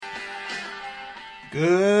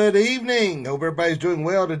Good evening. Hope everybody's doing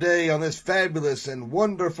well today on this fabulous and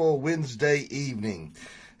wonderful Wednesday evening.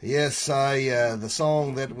 Yes, the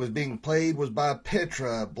song that was being played was by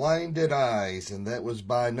Petra, Blinded Eyes, and that was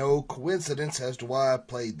by no coincidence as to why I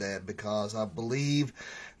played that, because I believe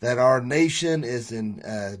that our nation is in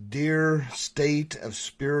a dear state of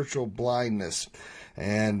spiritual blindness,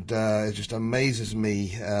 and it just amazes me,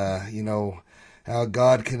 how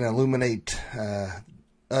God can illuminate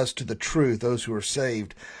us to the truth, those who are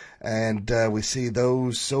saved. And we see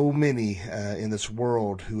so many in this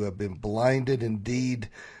world who have been blinded indeed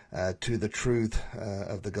to the truth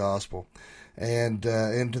of the gospel, and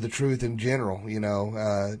to the truth in general.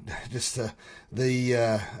 Just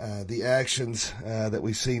the actions that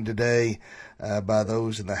we've seen today by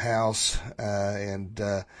those in the House, and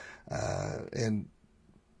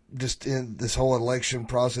just in this whole election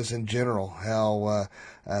process in general, how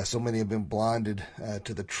so many have been blinded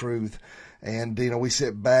to the truth. And, we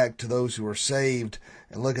sit back to those who are saved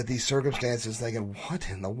and look at these circumstances thinking, what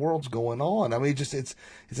in the world's going on? I mean, just it's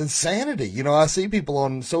insanity. I see people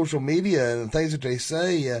on social media and things that they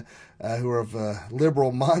say who are of a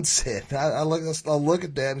liberal mindset. I look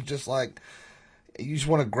at that and it's just like, you just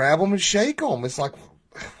want to grab them and shake them. It's like,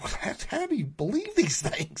 how do you believe these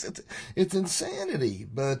things? It's insanity.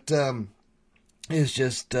 But it's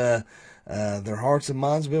just their hearts and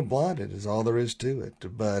minds have been blinded is all there is to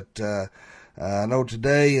it. But I know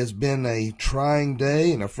today has been a trying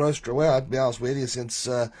day and a frustrating. Well, I'll be honest with you, since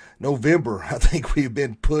November, I think we've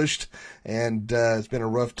been pushed, and it's been a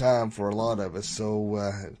rough time for a lot of us.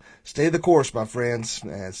 So stay the course, my friends,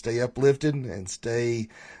 and stay uplifted and stay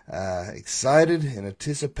excited in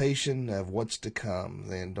anticipation of what's to come.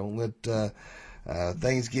 And don't let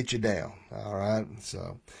things get you down. All right.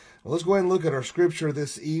 So let's go ahead and look at our scripture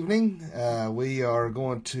this evening. We are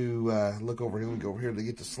going to look over here. We go over here to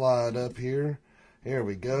get the slide up here. Here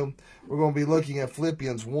we go. We're going to be looking at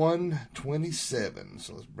Philippians 1:27.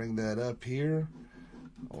 So let's bring that up here.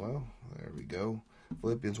 Well, there we go.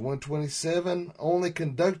 Philippians 1:27. Only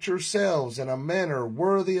conduct yourselves in a manner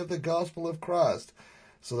worthy of the gospel of Christ,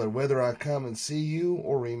 so that whether I come and see you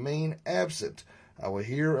or remain absent, I will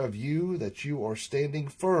hear of you that you are standing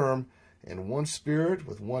firm in one spirit,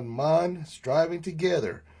 with one mind, striving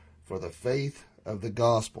together for the faith of the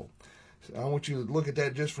gospel. So I want you to look at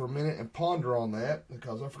that just for a minute and ponder on that,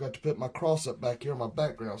 because I forgot to put my cross up back here in my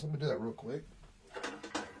background. So let me do that real quick.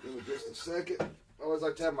 Give me just a second. I always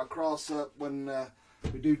like to have my cross up when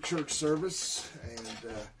we do church service,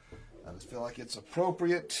 and I just feel like it's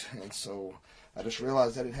appropriate, and so I just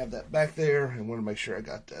realized I didn't have that back there and wanted to make sure I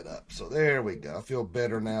got that up. So there we go. I feel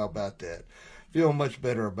better now about that. Feel much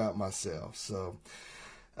better about myself. So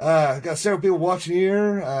I've got several people watching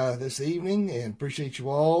here this evening, and appreciate you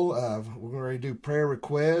all. We're going to do prayer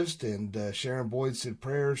requests, and Sharon Boyd said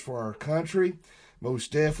prayers for our country.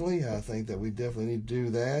 Most definitely. I think that we definitely need to do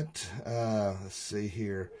that. Let's see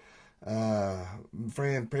here.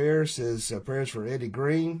 Fran Pear says prayers for Eddie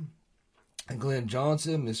Green, Glenn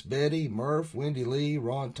Johnson, Miss Betty, Murph, Wendy Lee,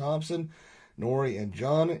 Ron Thompson, Nori and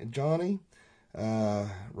Johnny.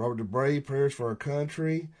 Robert DeBray, prayers for our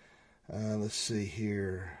country. Let's see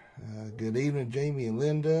here. Good evening, Jamie and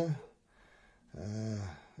Linda.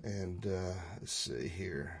 Let's see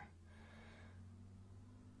here.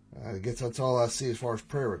 I guess that's all I see as far as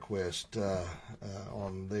prayer requests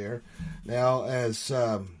on there. Now, as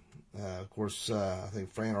of course, I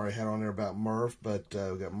think Fran already had on there about Murph, but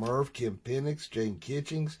we've got Murph, Kim Penix, Jane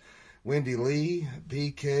Kitchings, Wendy Lee,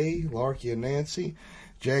 PK, Larky and Nancy,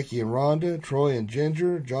 Jackie and Rhonda, Troy and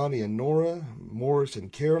Ginger, Johnny and Nora, Morris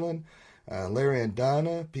and Carolyn, Larry and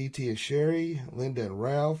Dinah, PT and Sherry, Linda and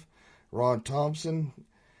Ralph, Ron Thompson,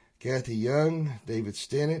 Kathy Young, David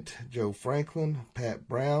Stennett, Joe Franklin, Pat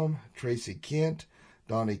Brown, Tracy Kent,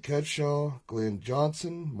 Donnie Cutshaw, Glenn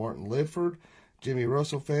Johnson, Martin Ledford, Jimmy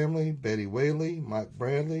Russell family, Betty Whaley, Mike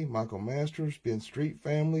Bradley, Michael Masters, Ben Street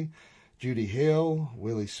family, Judy Hale,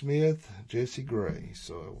 Willie Smith, Jesse Gray.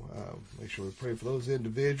 So make sure we pray for those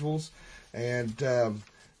individuals. And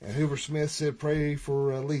Hoover Smith said pray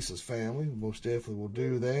for Lisa's family. Most definitely will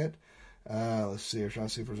do that. Let's see. I'm trying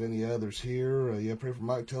to see if there's any others here. Pray for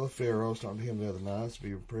Mike Teleferro. I was talking to him the other night, so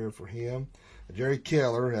be in prayer for him. Jerry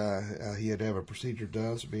Keller, he had to have a procedure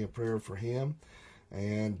done, so be in prayer for him.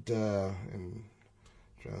 And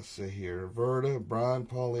trying to see here, Verda, Brian,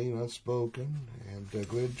 Pauline, Unspoken, and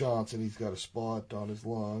Glenn Johnson. He's got a spot on his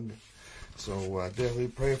lung. So definitely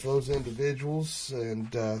pray for those individuals.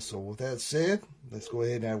 And so with that said, let's go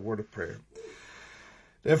ahead and have a word of prayer.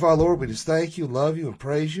 Therefore, Lord, we just thank you, love you, and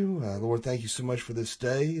praise you. Lord, thank you so much for this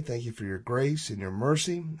day. Thank you for your grace and your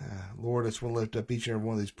mercy. Lord, I just want to lift up each and every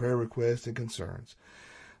one of these prayer requests and concerns.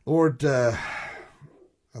 Lord, I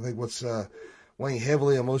think what's weighing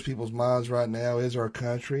heavily on most people's minds right now is our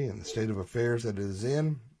country and the state of affairs that it is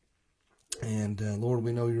in. And Lord,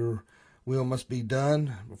 we know your will must be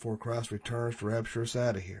done before Christ returns to rapture us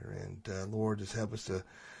out of here. And Lord, just help us to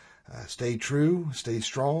stay true, stay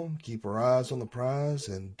strong, keep our eyes on the prize,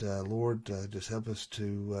 and Lord, just help us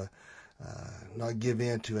to not give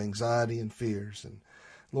in to anxiety and fears. And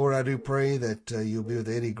Lord, I do pray that you'll be with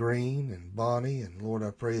Eddie Green and Bonnie, and Lord,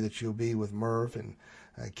 I pray that you'll be with Murph and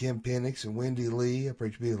Kim Penix and Wendy Lee. I pray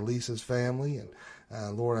you'll be with Lisa's family, and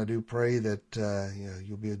Lord, I do pray that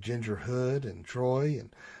you'll be with Ginger Hood and Troy and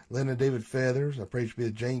Linda David Feathers. I pray you'll be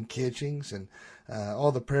with Jane Kitchings and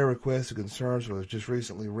all the prayer requests and concerns that was just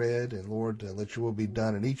recently read. And Lord, let your will be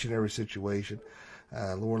done in each and every situation.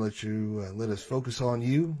 Lord, let us focus on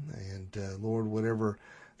you. And Lord, whatever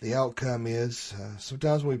the outcome is,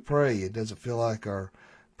 sometimes when we pray, it doesn't feel like our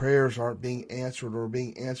prayers aren't being answered or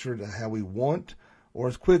being answered how we want or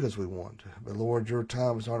as quick as we want. But Lord, your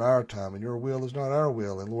time is not our time, and your will is not our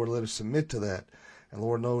will. And Lord, let us submit to that. And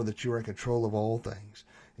Lord, know that you are in control of all things.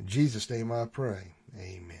 In Jesus' name I pray.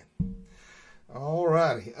 Amen. All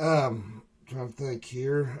righty. Trying to think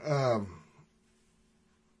here.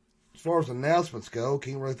 As far as announcements go,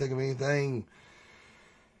 can't really think of anything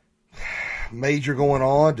major going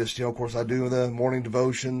on. Just, of course, I do the morning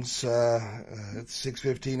devotions at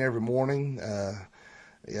 6:15 every morning.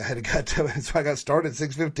 I had so I got started at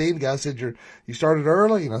 6:15. The guy said, you started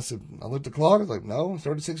early? And I said, I looked at the clock. I was like, no, I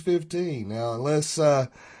started at 6:15. Now, unless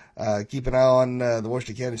keep an eye on the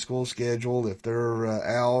Washington County school schedule. If they're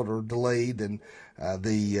out or delayed, then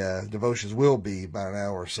the devotions will be about an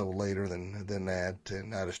hour or so later than that.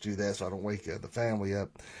 And I just do that so I don't wake the family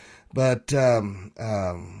up. But,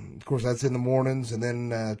 of course, that's in the mornings. And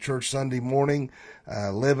then church Sunday morning,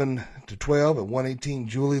 11 to 12 at 118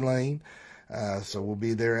 Julie Lane. So we'll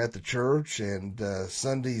be there at the church. And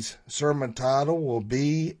Sunday's sermon title will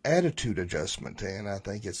be Attitude Adjustment. And I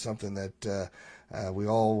think it's something that we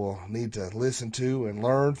all will need to listen to and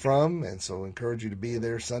learn from, and so encourage you to be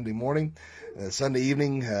there Sunday morning. Sunday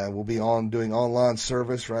evening, we'll be doing online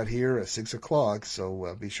service right here at 6 o'clock,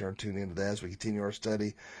 so be sure and tune into that as we continue our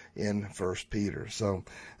study in 1 Peter. So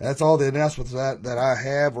that's all the announcements that I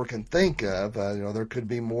have or can think of. There could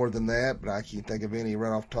be more than that, but I can't think of any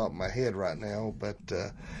right off the top of my head right now, but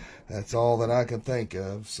that's all that I can think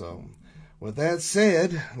of. So with that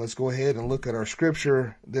said, let's go ahead and look at our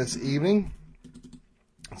scripture this evening.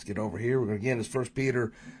 Let's get over here. We're going to begin as 1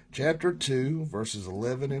 Peter chapter 2, verses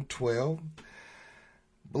 11 and 12.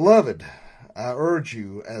 Beloved, I urge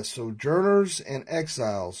you as sojourners and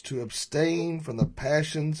exiles to abstain from the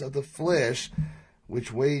passions of the flesh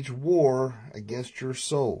which wage war against your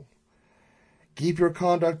soul. Keep your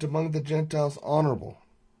conduct among the Gentiles honorable,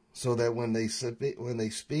 so that when they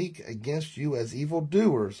speak against you as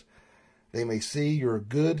evildoers, they may see your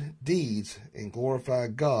good deeds and glorify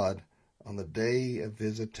God on the day of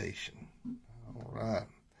visitation. All right.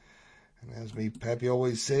 And as Pappy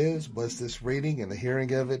always says, bless this reading and the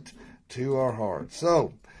hearing of it to our hearts.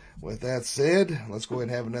 So, with that said, let's go ahead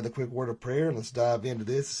and have another quick word of prayer, and let's dive into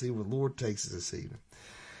this and see where the Lord takes us this evening.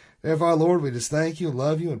 Therefore, Lord, we just thank you,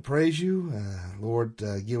 love you, and praise you. Lord,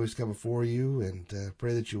 again, we just come before you and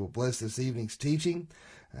pray that you will bless this evening's teaching.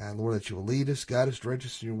 Lord, that you will lead us, guide us, direct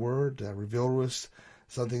us in your word, reveal to us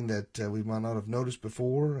something that we might not have noticed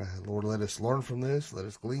before. Lord, let us learn from this. Let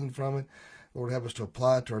us glean from it. Lord, help us to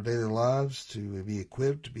apply it to our daily lives, to be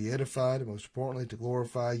equipped, to be edified, and most importantly, to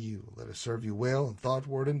glorify you. Let us serve you well in thought,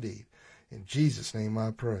 word, and deed. In Jesus' name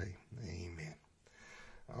I pray. Amen.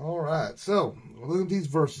 All right. So, look at these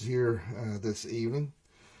verses here this evening.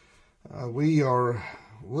 We are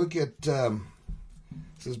look at, it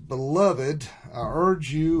says, Beloved, I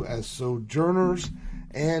urge you as sojourners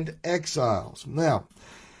and exiles. Now,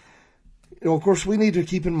 of course, we need to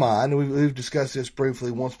keep in mind, and we've discussed this briefly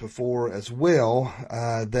once before as well,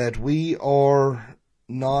 that we are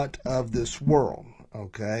not of this world,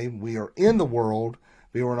 okay? We are in the world,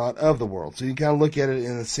 but we are not of the world. So you can kind of look at it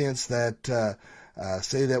in the sense that,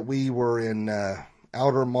 say that we were in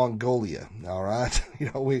outer Mongolia, all right?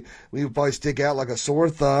 We would probably stick out like a sore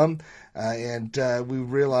thumb, and we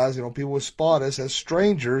realize, people would spot us as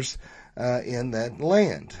strangers in that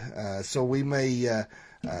land. So we may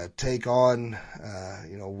take on,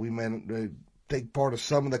 we may take part of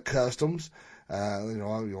some of the customs. I don't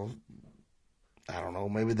know,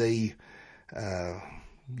 maybe they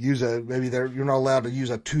you're not allowed to use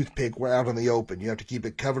a toothpick out in the open. You have to keep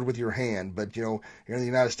it covered with your hand. But, here in the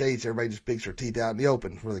United States, everybody just picks their teeth out in the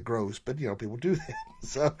open. It's really gross. But, people do that.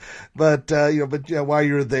 So, but while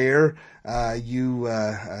you're there, you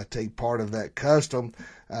take part of that custom,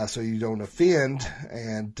 so you don't offend.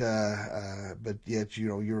 And, but yet,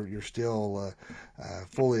 you're still,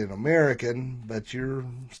 fully an American, but you're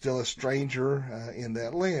still a stranger, in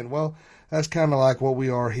that land. Well, that's kind of like what we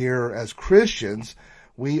are here as Christians.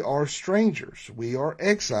 We are strangers. We are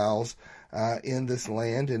exiles in this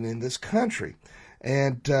land and in this country,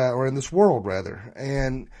 or in this world, rather.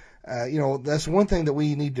 And, that's one thing that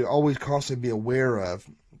we need to always constantly be aware of,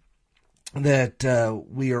 that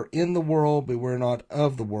we are in the world, but we're not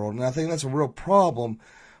of the world. And I think that's a real problem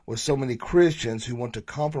with so many Christians who want to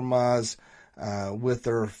compromise with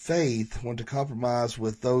their faith, want to compromise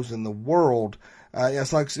with those in the world.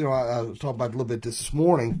 It's like, I was talking about a little bit this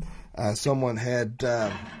morning. Someone had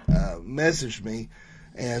messaged me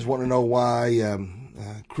and was wanting to know why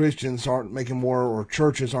Christians aren't making more, or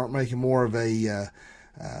churches aren't making more of a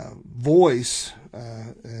voice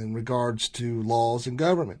in regards to laws and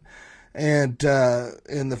government. And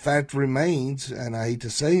the fact remains, and I hate to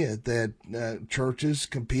say it, that churches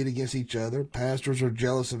compete against each other. Pastors are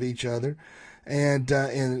jealous of each other. And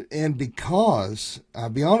because, I'll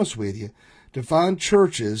be honest with you, to find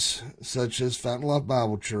churches such as Fountain Life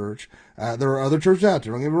Bible Church, there are other churches out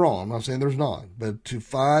there, don't get me wrong, I'm not saying there's not, but to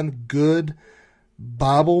find good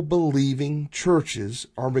Bible-believing churches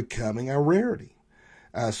are becoming a rarity.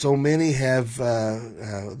 So many have,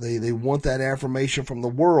 they want that affirmation from the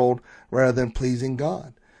world rather than pleasing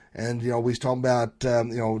God. And, we was talking about,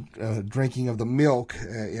 drinking of the milk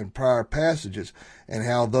in prior passages, and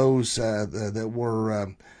how those that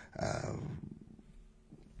were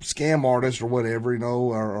scam artists or whatever,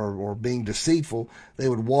 or being deceitful, they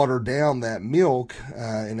would water down that milk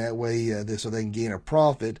in that way, so they can gain a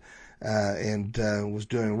profit, and was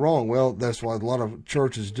doing wrong. Well, that's what a lot of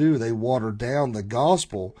churches do. They water down the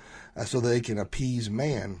gospel so they can appease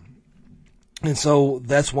man. And so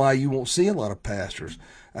that's why you won't see a lot of pastors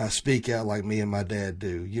speak out like me and my dad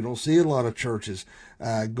do. You don't see a lot of churches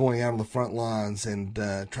going out on the front lines and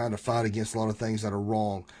trying to fight against a lot of things that are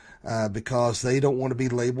wrong. Because they don't want to be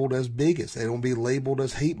labeled as bigots. They don't want to be labeled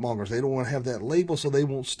as hate mongers. They don't want to have that label, so they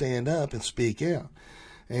won't stand up and speak out.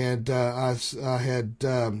 And I had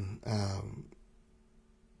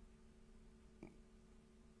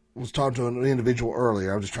was talking to an individual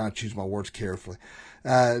earlier. I was just trying to choose my words carefully.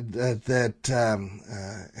 That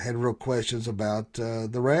had real questions about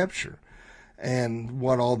the rapture and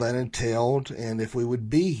what all that entailed, and if we would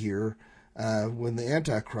be here when the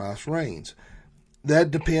Antichrist reigns.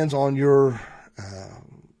 That depends on your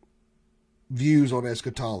views on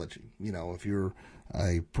eschatology. If you're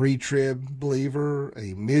a pre-trib believer,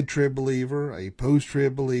 a mid-trib believer, a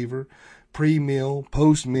post-trib believer, pre-meal,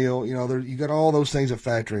 post-meal, you got all those things that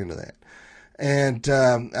factor into that. And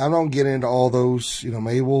I don't get into all those.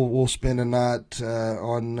 Maybe we'll spend a night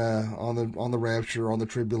on the rapture, on the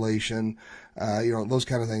tribulation, those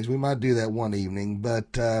kind of things. We might do that one evening, but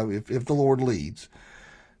if the Lord leads.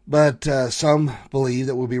 But some believe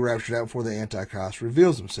that we'll be raptured out before the Antichrist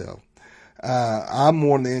reveals himself. I'm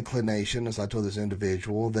more in the inclination, as I told this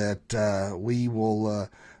individual, that we will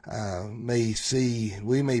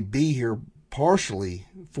we may be here partially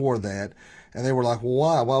for that. And they were like, well,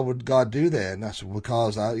 why? Why would God do that? And I said,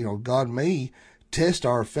 because God may test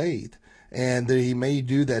our faith, and that He may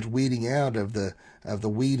do that weeding out of the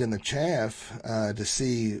wheat and the chaff to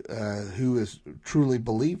see who is truly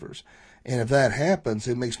believers. And if that happens,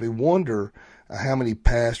 it makes me wonder how many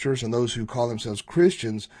pastors and those who call themselves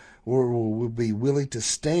Christians will be willing to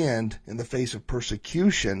stand in the face of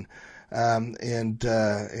persecution and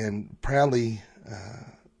proudly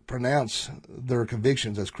pronounce their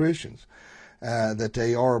convictions as Christians, that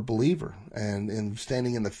they are a believer, and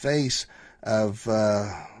standing in the face of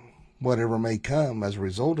whatever may come as a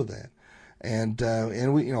result of that.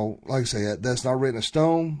 And we, like I say, that's not written in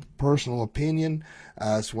stone, personal opinion.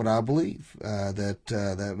 It's what I believe,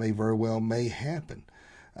 that may very well may happen.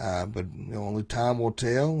 But only time will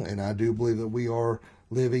tell, and I do believe that we are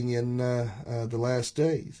living in the last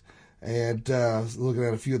days. And looking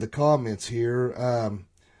at a few of the comments here,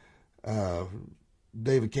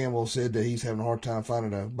 David Campbell said that he's having a hard time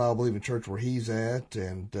finding a Bible-believing church where he's at,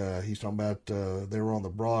 and he's talking about they were on the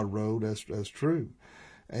broad road. That's true.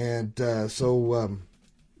 And so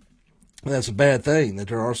that's a bad thing, that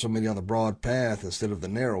there are so many on the broad path instead of the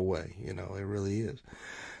narrow way. It really is.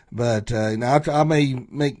 But now I may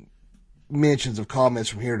make mentions of comments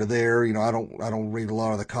from here to there. You know, I don't read a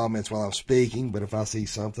lot of the comments while I'm speaking, but if I see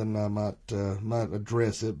something, I might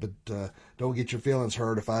address it. But don't get your feelings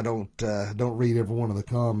hurt if I don't read every one of the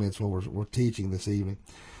comments while we're teaching this evening.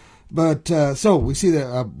 But so we see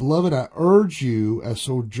that, beloved, I urge you as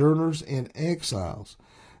sojourners and exiles.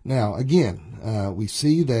 Now, again, we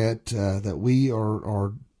see that we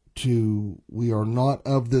are not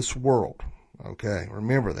of this world. Okay,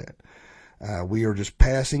 remember that. We are just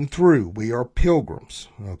passing through. We are pilgrims.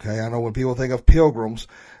 Okay, I know when people think of pilgrims,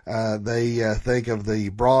 they think of the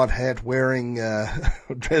broad hat wearing,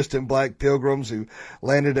 dressed in black pilgrims who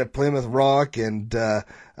landed at Plymouth Rock, and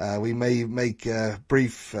we may make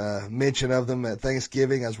brief mention of them at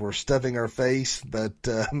Thanksgiving as we're stuffing our face, but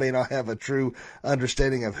may not have a true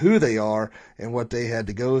understanding of who they are and what they had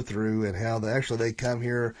to go through and how they come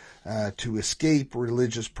here to escape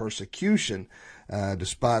religious persecution.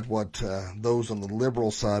 Despite what those on the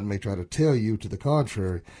liberal side may try to tell you to the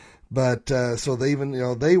contrary. But so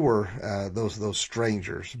they were those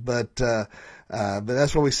strangers. But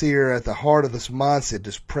that's what we see here at the heart of this mindset,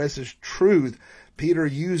 this precious truth. Peter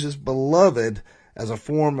uses beloved as a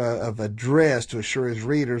form of address to assure his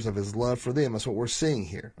readers of his love for them. That's what we're seeing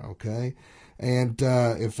here. Okay, and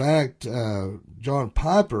in fact, John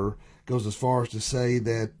Piper goes as far as to say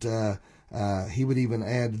that he would even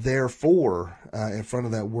add therefore in front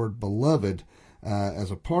of that word beloved as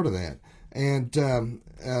a part of that. And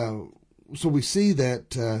so we see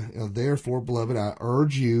that, therefore, beloved, I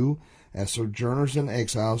urge you as sojourners and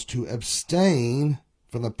exiles to abstain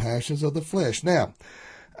from the passions of the flesh. Now,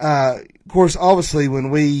 of course, obviously,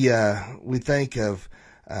 when we think of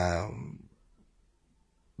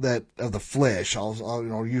that of the flesh,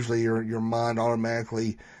 usually your mind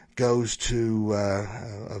automatically goes to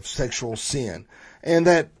of sexual sin, and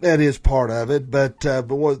that is part of it. But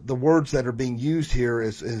what the words that are being used here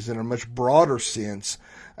is in a much broader sense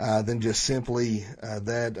than just simply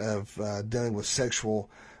that of dealing with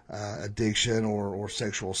sexual addiction or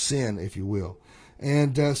sexual sin, if you will.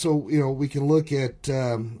 And so we can look at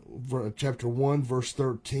chapter 1, verse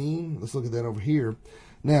 13. Let's look at that over here.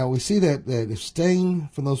 Now we see that abstain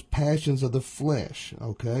from those passions of the flesh.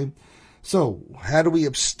 Okay. So, how do we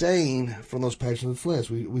abstain from those passions of the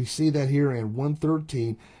flesh? We see that here in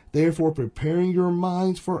 1:13. Therefore, preparing your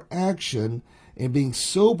minds for action and being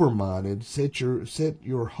sober-minded, set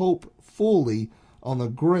your hope fully on the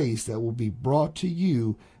grace that will be brought to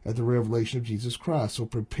you at the revelation of Jesus Christ. So,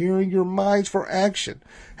 preparing your minds for action.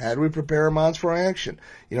 How do we prepare our minds for action?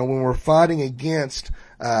 When we're fighting against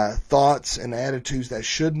thoughts and attitudes that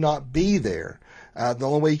should not be there, the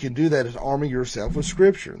only way you can do that is arming yourself with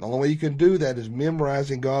Scripture. The only way you can do that is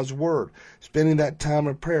memorizing God's Word, spending that time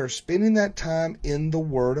in prayer, spending that time in the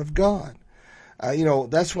Word of God.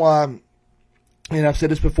 That's why, and I've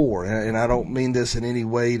said this before, and I don't mean this in any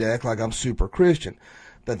way to act like I'm super Christian,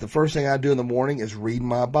 but the first thing I do in the morning is read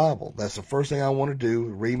my Bible. That's the first thing I want to do,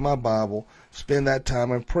 read my Bible, spend that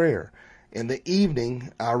time in prayer. In the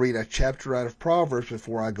evening, I read a chapter out of Proverbs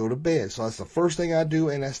before I go to bed. So that's the first thing I do,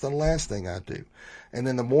 and that's the last thing I do. And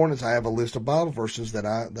in the mornings, I have a list of Bible verses that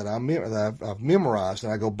I've memorized,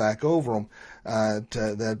 and I go back over them.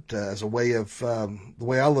 As a way of the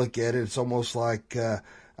way I look at it, it's almost like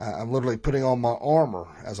I'm literally putting on my armor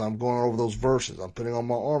as I'm going over those verses. I'm putting on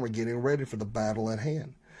my armor, getting ready for the battle at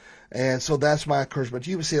hand. And so that's my encouragement.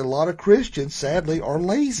 You see, a lot of Christians, sadly, are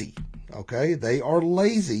lazy. Okay, they are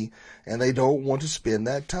lazy, and they don't want to spend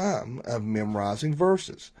that time of memorizing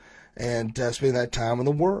verses and spend that time in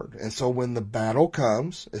the Word. And so when the battle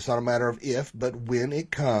comes, it's not a matter of if, but when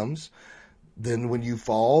it comes, then when you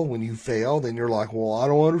fall, when you fail, then you're like, well, I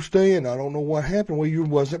don't understand. I don't know what happened. Well, you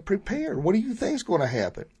wasn't prepared. What do you think is going to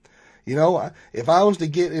happen? If I was to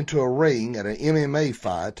get into a ring at an MMA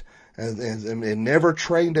fight and never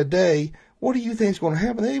trained a day, what do you think is going to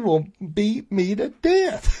happen? They will beat me to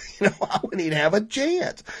death. I wouldn't even have a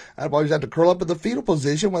chance. I'd always have to curl up in the fetal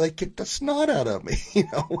position while they kicked the snot out of me.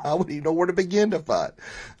 I wouldn't even know where to begin to fight.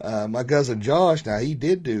 My cousin Josh, now he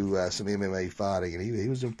did do some MMA fighting, and he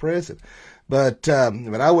was impressive. But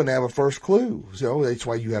I wouldn't have a first clue. So that's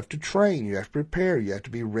why you have to train. You have to prepare. You have to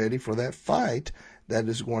be ready for that fight that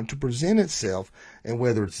is going to present itself. And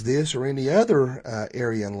whether it's this or any other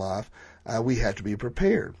area in life, we have to be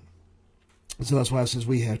prepared. So that's why it says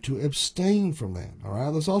we have to abstain from that. All right.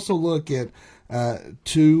 Let's also look at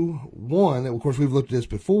 2:1. Of course, we've looked at this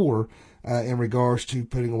before in regards to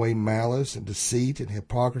putting away malice and deceit and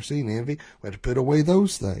hypocrisy and envy. We have to put away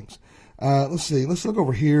those things. Let's see. Let's look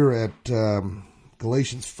over here at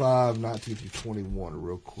Galatians 5:19-21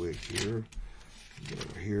 real quick here. Get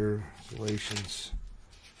over here. Galatians.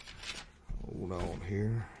 Hold on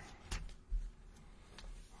here.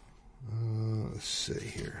 Let's see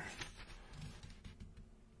here.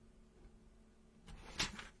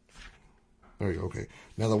 There you go. Okay.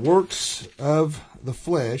 Now the works of the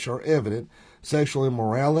flesh are evident: sexual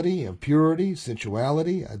immorality, impurity,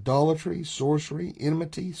 sensuality, idolatry, sorcery,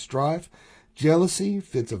 enmity, strife, jealousy,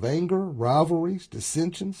 fits of anger, rivalries,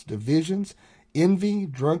 dissensions, divisions, envy,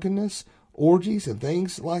 drunkenness, orgies, and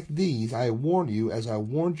things like these. I warn you, as I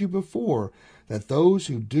warned you before, that those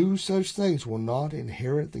who do such things will not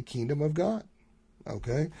inherit the kingdom of God.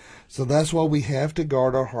 Okay? So that's why we have to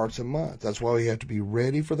guard our hearts and minds. That's why we have to be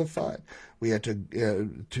ready for the fight. We have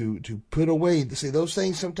to put away. See, those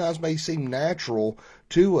things sometimes may seem natural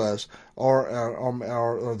to us,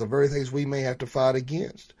 or the very things we may have to fight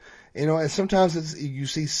against. You know, and sometimes you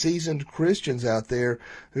see seasoned Christians out there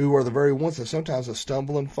who are the very ones that sometimes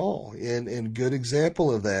stumble and fall. And good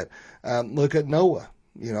example of that. Look at Noah.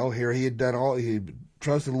 You know, here he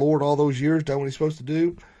trusted the Lord all those years, done what he's supposed to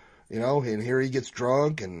do. You know, and here he gets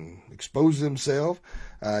drunk and exposes himself.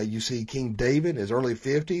 You see King David, his early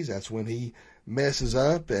 50s, that's when he messes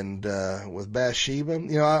up, and with Bathsheba.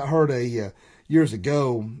 You know, I heard years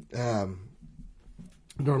ago,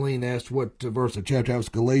 Darlene asked what verse of chapter. That was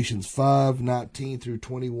Galatians 5:19 through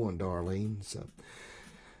 21, Darlene. So,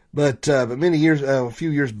 but many years, a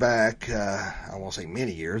few years back, I won't say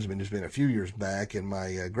many years. I mean, it's been a few years back in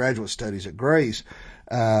my graduate studies at Grace.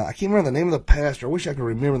 I can't remember the name of the pastor. I wish I could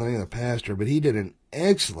remember the name of the pastor, but he did an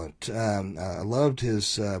excellent. I loved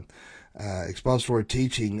his expository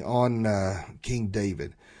teaching on King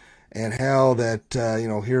David, and how that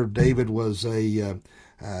here David was a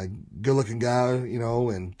good-looking guy,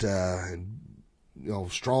 and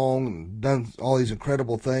strong, and done all these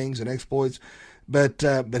incredible things and exploits. But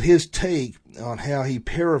his take on how he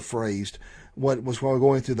paraphrased what was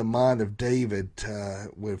going through the mind of David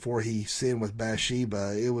before he sinned with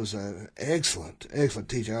Bathsheba, it was an excellent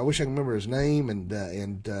teaching. I wish I could remember his name, and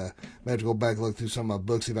I have to go back and look through some of my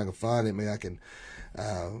books, see if I can find it. Maybe I can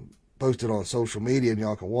post it on social media and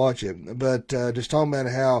y'all can watch it. But just talking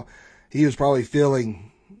about how he was probably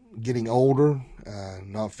getting older,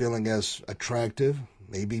 not feeling as attractive,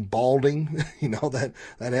 maybe balding, that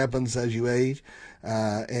happens as you age.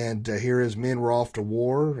 And here his men were off to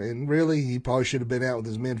war, and really he probably should have been out with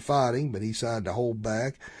his men fighting, but he decided to hold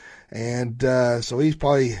back. And so he's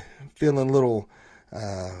probably feeling a little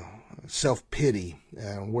self-pity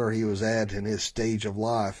where he was at in his stage of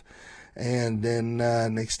life. And then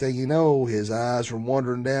next thing you know, his eyes were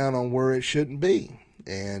wandering down on where it shouldn't be.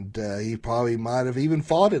 And he probably might have even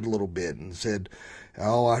fought it a little bit and said,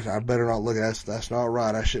 "Oh, I better not look at that. That's not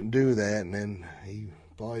right. I shouldn't do that." And then he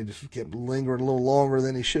probably just kept lingering a little longer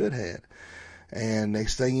than he should have. And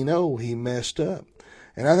next thing you know, he messed up.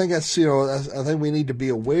 And I think that's, I think we need to be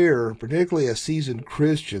aware, particularly as seasoned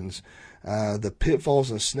Christians, the pitfalls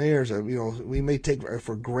and snares of, we may take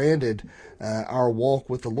for granted our walk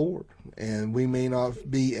with the Lord. And we may not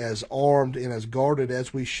be as armed and as guarded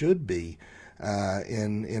as we should be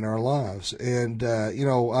in our lives. And,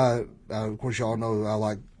 of course, y'all know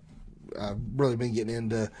I've really been getting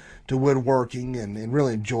into woodworking and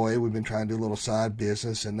really enjoy it. We've been trying to do a little side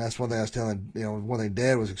business, and that's one thing I was telling, one thing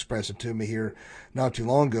Dad was expressing to me here not too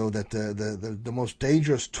long ago, that the most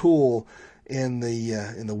dangerous tool in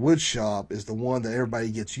the wood shop is the one that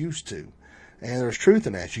everybody gets used to. And there's truth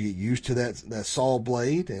in that. You get used to that saw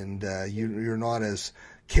blade, and you're not as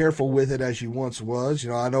careful with it as you once was.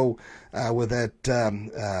 I know with that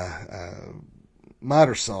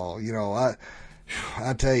miter saw,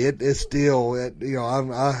 I tell you, it's still,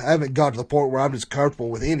 I haven't got to the point where I'm just comfortable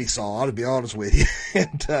with any saw, to be honest with you.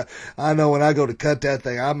 And I know when I go to cut that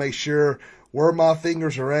thing, I make sure where my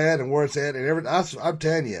fingers are at and where it's at. And I'm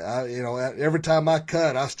telling you, every time I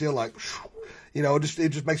cut, I still it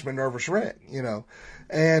just makes me nervous wreck,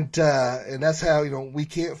 And that's how, we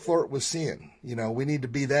can't flirt with sin. We need to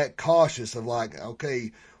be that cautious of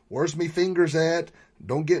okay, where's my fingers at?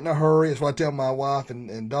 Don't get in a hurry. That's what I tell my wife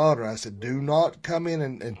and daughter. I said, do not come in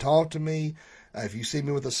and talk to me. If you see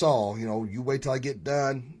me with a saw, you wait till I get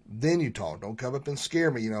done, then you talk. Don't come up and scare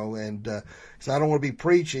me, and because I don't want to be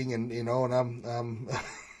preaching and I'm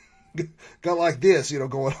got like this,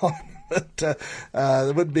 going on. But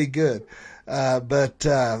it wouldn't be good. But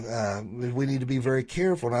we need to be very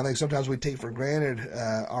careful. And I think sometimes we take for granted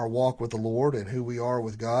our walk with the Lord and who we are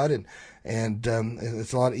with God, and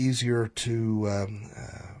it's a lot easier to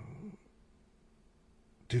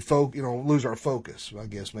lose our focus, I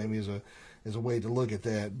guess, maybe is a way to look at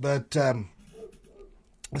that. But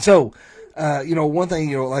one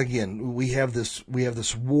thing, again, we have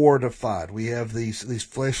this war to fight. We have these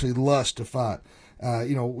fleshly lusts to fight.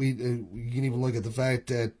 You can even look at the fact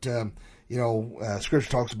that Scripture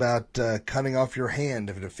talks about cutting off your hand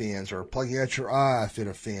if it offends, or plucking out your eye if it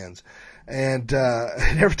offends. And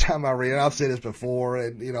every time I read it, I've said this before,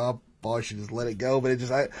 and I probably should just let it go. But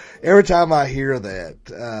every time I hear that,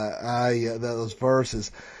 those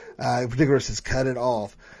verses, in particular, it says "cut it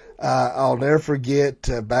off." I'll never forget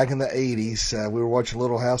back in the 80s, we were watching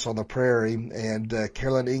Little House on the Prairie, and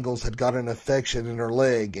Carolyn Ingalls had got an infection in her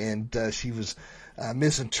leg, and she was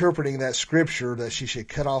misinterpreting that scripture that she should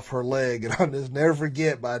cut off her leg. And I'll just never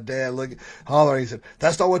forget my dad hollering. He said,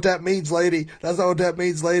 "That's not what that means, lady. That's not what that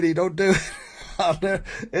means, lady. Don't do it."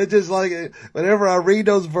 It's just like, whenever I read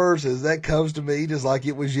those verses, that comes to me just like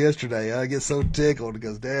it was yesterday. I get so tickled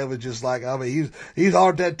because Dad was just like, he's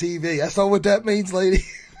on that TV. That's not what that means, lady.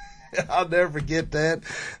 I'll never forget that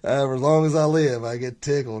for as long as I live. I get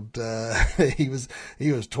tickled. He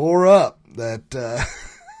was tore up that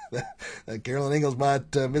Carolyn Ingalls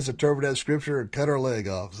might misinterpret that scripture and cut her leg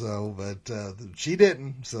off. So, but she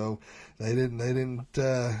didn't. So they didn't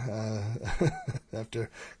have to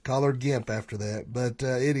call her Gimp after that. But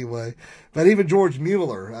anyway, but even George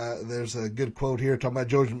Mueller, there's a good quote here talking about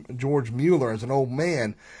George Mueller as an old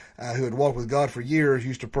man who had walked with God for years,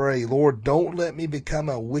 used to pray, "Lord, don't let me become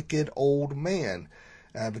a wicked old man."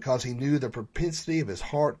 Because he knew the propensity of his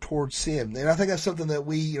heart towards sin. And I think that's something that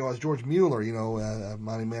we, as George Mueller, a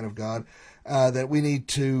mighty man of God, that we need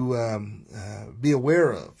to be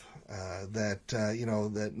aware of.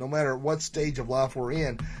 That no matter what stage of life we're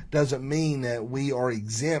in, doesn't mean that we are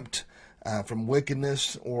exempt from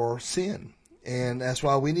wickedness or sin. And that's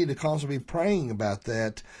why we need to constantly be praying about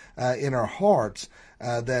that in our hearts,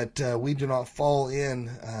 that we do not fall in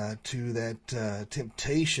to that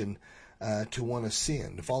temptation to want to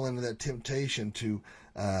sin, to fall into that temptation to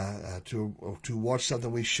watch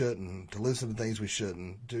something we shouldn't, to listen to things we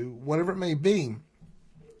shouldn't, to whatever it may be.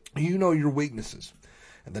 You know your weaknesses,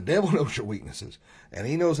 and the devil knows your weaknesses, and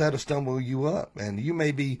he knows how to stumble you up. And you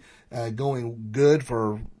may be going good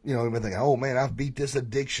for, you may think, "Oh man, I've beat this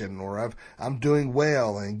addiction," or I'm doing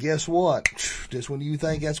well. And guess what? Just when you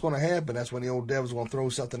think that's going to happen, that's when the old devil's going to throw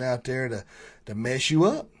something out there to mess you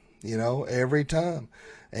up. Every time.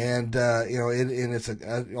 And, it's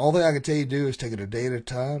all that I can tell you to do is take it a day at a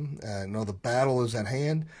time. Know the battle is at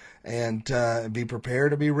hand, and be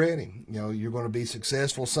prepared to be ready. You're going to be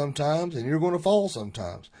successful sometimes, and you're going to fall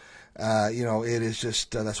sometimes. It is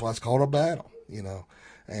just, that's why it's called a battle,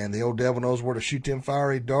 and the old devil knows where to shoot them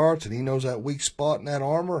fiery darts, and he knows that weak spot in that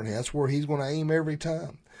armor, and that's where he's going to aim every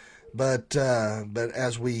time. But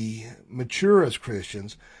as we mature as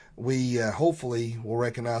Christians, we hopefully will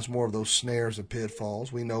recognize more of those snares and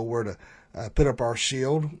pitfalls. We know where to put up our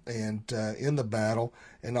shield and in the battle,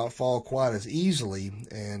 and not fall quite as easily,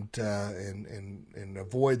 and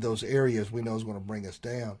avoid those areas we know is going to bring us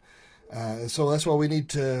down. And so that's why we need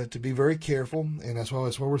to be very careful, and that's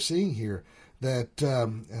what we're seeing here, that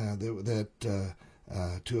to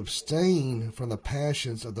abstain from the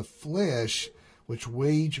passions of the flesh, which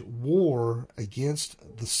wage war against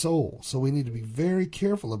the soul. So we need to be very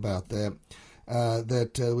careful about that,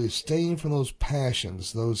 that we abstain from those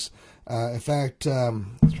passions. Those, in fact,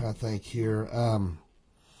 let's try to think here.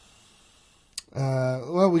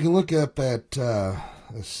 We can look up at,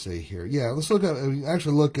 let's see here. Yeah, let's look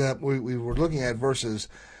up, we were looking at verses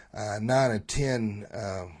 9 and 10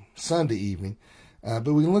 Sunday evening.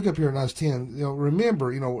 But we can look up here at 9 and 10.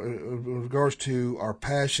 Remember, in regards to our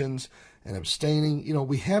passions and abstaining,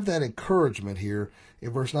 we have that encouragement here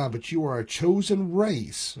in verse 9, "But you are a chosen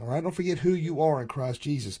race," all right? Don't forget who you are in Christ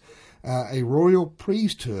Jesus. "A royal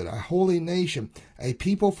priesthood, a holy nation, a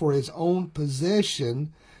people for his own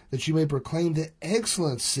possession, that you may proclaim the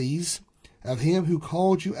excellencies of him who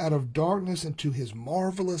called you out of darkness into his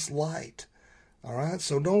marvelous light." All right,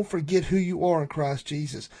 so don't forget who you are in Christ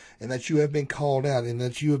Jesus, and that you have been called out, and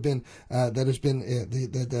that you have been, that has been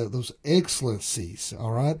those excellencies. All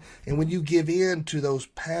right, and when you give in to those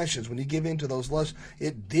passions, when you give in to those lusts,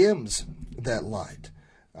 it dims that light.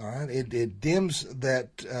 All right, it dims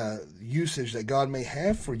that usage that God may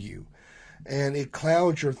have for you, and it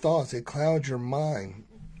clouds your thoughts, it clouds your mind.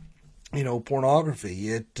 Pornography,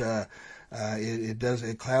 it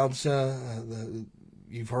clouds the.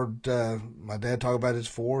 You've heard my dad talk about this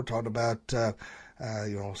before, talked about,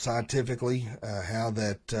 scientifically how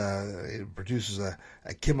that it produces a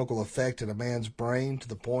chemical effect in a man's brain to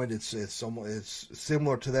the point it's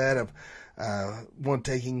similar to that of one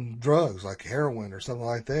taking drugs like heroin or something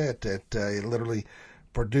like that, it literally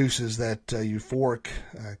produces that euphoric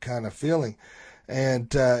kind of feeling.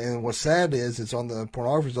 And what's sad is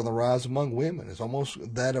pornography is on the rise among women. It's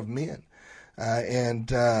almost that of men.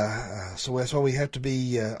 So that's why we have to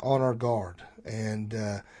be on our guard and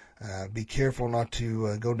Be careful not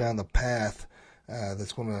to go down the path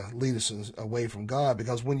that's going to lead us away from God,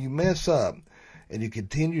 because when you mess up and you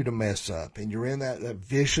continue to mess up and you're in that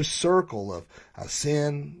vicious circle of I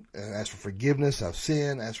sin, ask for forgiveness, I've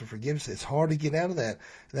sinned, ask for forgiveness, it's hard to get out of that.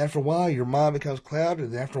 And after a while, your mind becomes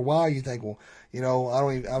clouded, and after a while, you think, well,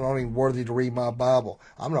 I'm not even worthy to read my Bible.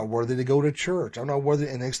 I'm not worthy to go to church. I'm not worthy.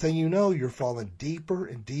 And next thing you know, you're falling deeper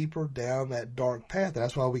and deeper down that dark path. And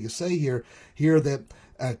that's why we can say here that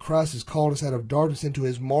Christ has called us out of darkness into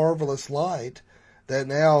his marvelous light, that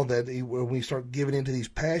now that when we start giving into these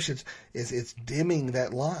passions, it's dimming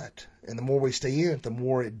that light. And the more we stay in it, the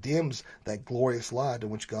more it dims that glorious light in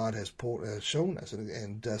which God has shown us.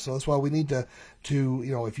 And so that's why we need to,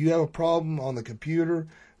 if you have a problem on the computer,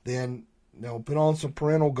 then put on some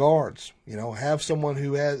parental guards. Have someone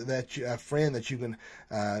who has a friend that you can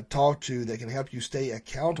talk to that can help you stay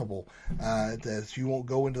accountable, that you won't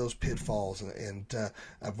go into those pitfalls and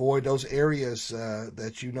avoid those areas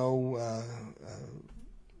that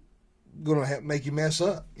going to make you mess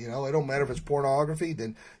up. It don't matter if it's pornography,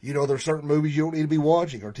 then there's certain movies you don't need to be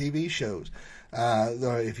watching, or TV shows.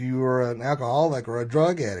 If you are an alcoholic or a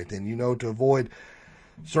drug addict, then to avoid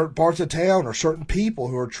certain parts of town or certain people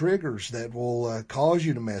who are triggers that will cause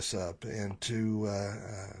you to mess up and to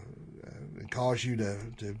cause you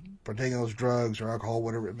to partake in those drugs or alcohol,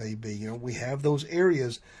 whatever it may be. We have those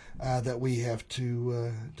areas that we have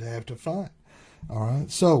to find. All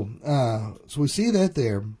right, so we see that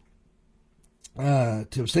there.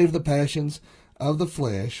 To abstain from the passions of the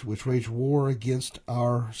flesh, which wage war against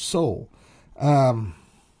our soul.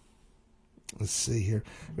 Let's see here.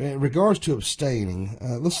 In regards to abstaining,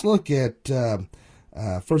 let's look at 1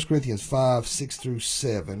 Corinthians 5, 6 through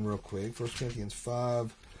 7 real quick. 1 Corinthians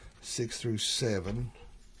 5, 6 through 7.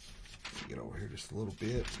 Get over here just a little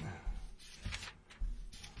bit.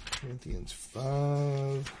 Corinthians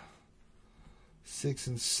 5, 6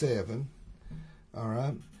 and 7. All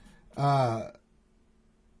right.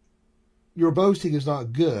 Your boasting is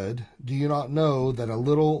not good. Do you not know that a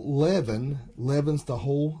little leaven leavens the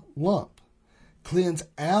whole lump? Cleanse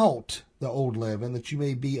out the old leaven, that you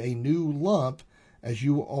may be a new lump, as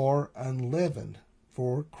you are unleavened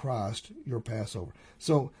for Christ your Passover.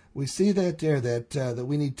 So we see that there, that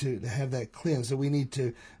we need to have that cleanse, that we need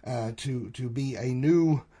to be a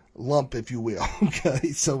new lump, if you will.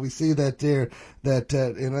 Okay, so we see that there, that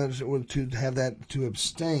in order to have that, to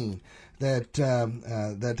abstain, that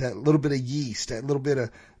little bit of yeast, that little bit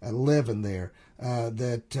of leaven there,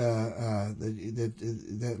 that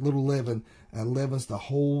little leaven leavens the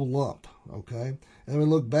whole lump. Okay, and then we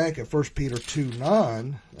look back at 1 Peter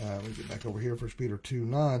 2:9. Let me get back over here, 1 Peter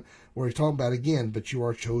 2:9, where he's talking about again, but you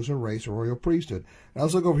are a chosen race, a royal priesthood. Now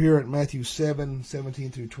let's look over here at Matthew 7,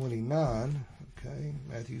 17 through 29. Okay,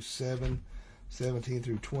 Matthew 7, 17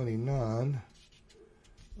 through 29.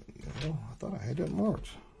 I thought I had that marked.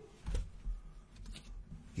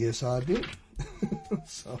 Yes, I did.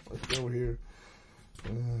 So let's go over here.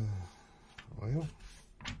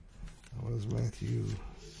 What is Matthew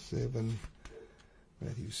 7?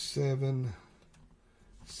 Matthew 7,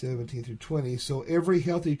 17 through 20. So every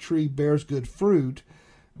healthy tree bears good fruit,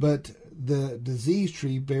 but the diseased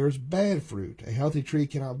tree bears bad fruit. A healthy tree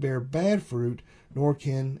cannot bear bad fruit, nor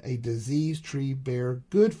can a diseased tree bear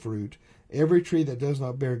good fruit. Every tree that does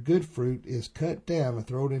not bear good fruit is cut down and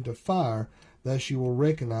thrown into fire. Thus you will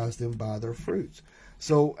recognize them by their fruits.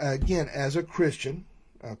 So again, as a Christian,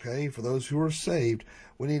 okay, for those who are saved,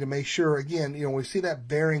 we need to make sure, again, we see that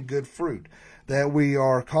bearing good fruit, that we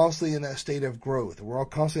are constantly in that state of growth. We're all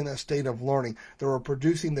constantly in that state of learning, that we're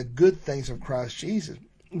producing the good things of Christ Jesus.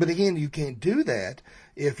 But again, you can't do that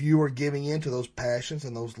if you are giving in to those passions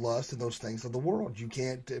and those lusts and those things of the world. You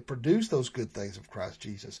can't produce those good things of Christ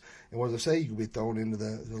Jesus. And what does it say? You'll be thrown into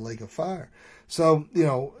the lake of fire. So,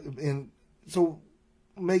 so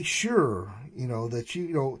make sure,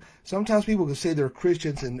 that sometimes people can say they're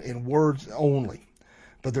Christians in words only,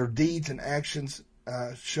 but their deeds and actions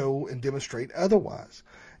show and demonstrate otherwise.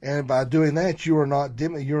 And by doing that, you're not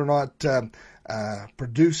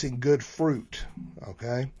producing good fruit.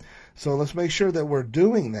 Okay, so let's make sure that we're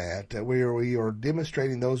doing that we are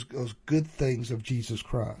demonstrating those good things of Jesus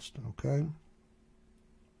Christ. Okay,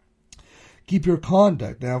 keep your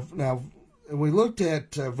conduct. Now, we looked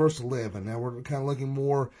at verse 11. Now we're kind of looking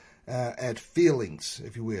more at feelings,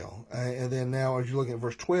 if you will. And then now as you're looking at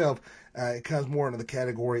verse 12, it comes more into the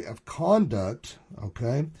category of conduct.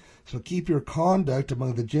 Okay, so keep your conduct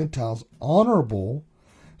among the Gentiles honorable,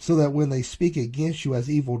 so that when they speak against you as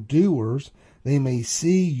evildoers, they may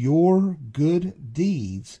see your good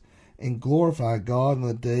deeds and glorify God on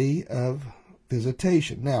the day of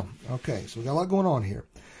visitation. Now, okay, so we got a lot going on here.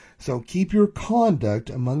 So keep your conduct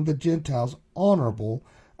among the Gentiles honorable.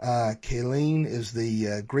 Kalein is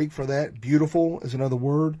the Greek for that. Beautiful is another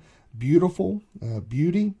word. Beautiful,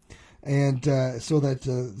 beauty. And so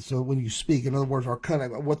when you speak, in other words, our kind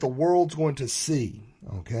of what the world's going to see,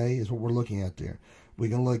 okay, is what we're looking at there. We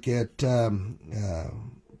can look at 1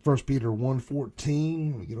 Peter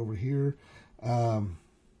 1:14. Let me get over here.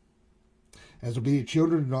 As obedient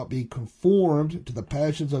children, do not be conformed to the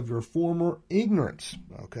passions of your former ignorance.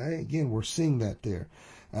 Okay, again, we're seeing that there.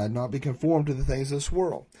 Not be conformed to the things of this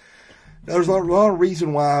world. Now, there's a lot of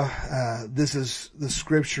reason why the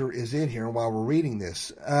scripture is in here and why we're reading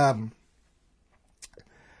this.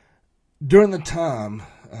 During the time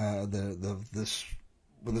when this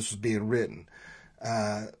was being written,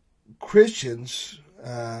 Christians,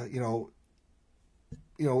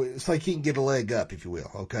 it's like he can get a leg up, if you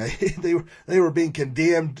will. Okay, they were being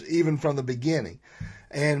condemned even from the beginning,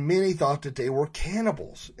 and many thought that they were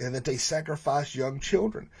cannibals and that they sacrificed young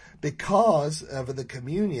children because of the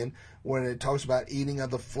communion when it talks about eating of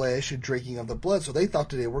the flesh and drinking of the blood. So they thought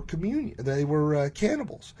that they were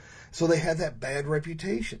cannibals. So they had that bad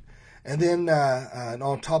reputation, and then and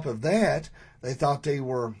on top of that, they thought they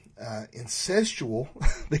were incestual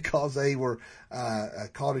because they were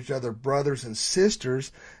called each other brothers and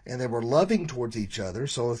sisters, and they were loving towards each other.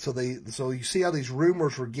 So you see how these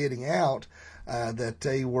rumors were getting out that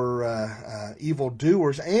they were evil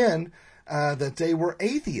doers and that they were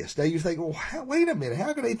atheists. Now you think, well, wait a minute,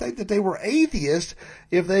 how can they think that they were atheists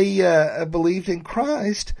if they believed in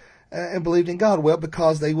Christ and believed in God? Well,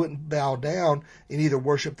 because they wouldn't bow down and either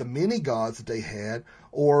worship the many gods that they had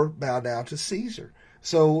or bow down to Caesar.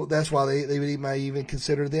 So that's why they might even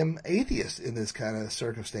consider them atheists in this kind of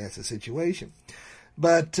circumstance and situation.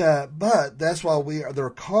 But that's why their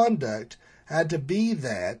conduct had to be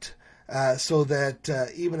that, so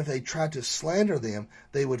that even if they tried to slander them,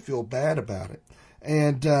 they would feel bad about it.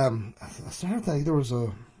 And I started thinking I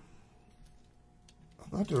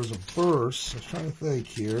thought there was a verse. I was trying to think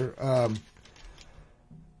here.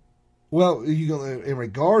 Well, in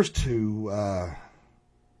regards to.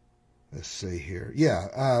 Let's see here. Yeah,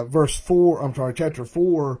 chapter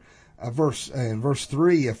 4, verse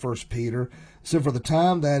 3 of 1 Peter. So for the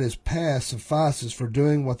time that is past suffices for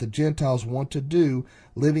doing what the Gentiles want to do,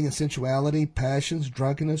 living in sensuality, passions,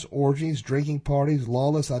 drunkenness, orgies, drinking parties,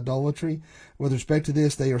 lawless idolatry. With respect to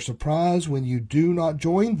this, they are surprised when you do not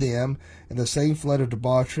join them in the same flood of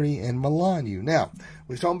debauchery and malign you. Now,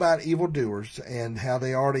 we're talking about evildoers and how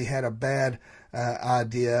they already had a bad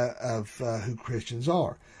idea of who Christians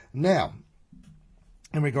are. Now,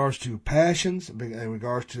 in regards to passions, in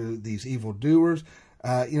regards to these evildoers,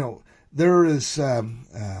 there is,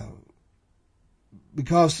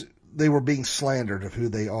 because they were being slandered of who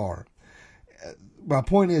they are. My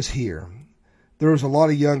point is here, there's a lot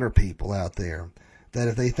of younger people out there that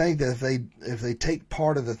if they think that if they take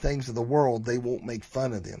part of the things of the world, they won't make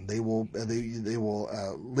fun of them. They will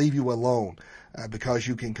leave you alone because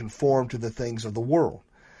you can conform to the things of the world.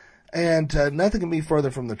 And nothing can be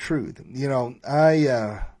further from the truth.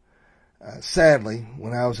 I sadly,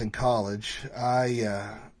 when I was in college,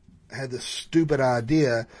 I had this stupid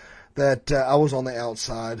idea that I was on the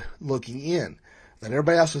outside looking in. That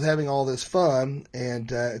everybody else was having all this fun, and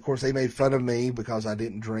of course they made fun of me because I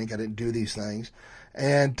didn't drink, I didn't do these things.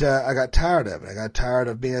 And I got tired of it. I got tired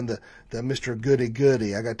of being the Mr.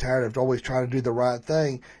 Goody-Goody. I got tired of always trying to do the right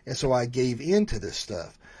thing, and so I gave in to this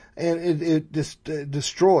stuff. And it just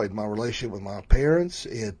destroyed my relationship with my parents.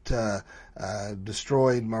 It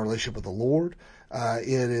destroyed my relationship with the Lord.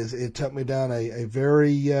 It took me down a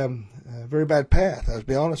very bad path. I'll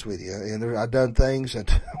be honest with you. And I've done things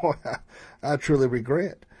that I truly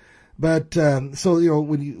regret. But so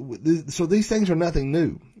these things are nothing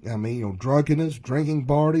new. I mean, drunkenness, drinking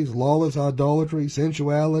parties, lawless idolatry,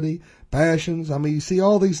 sensuality, passions. I mean, you see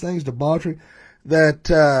all these things, debauchery, that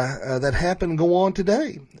happen and go on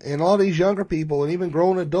today. And a lot of these younger people and even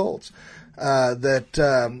grown adults, that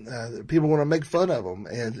people want to make fun of them.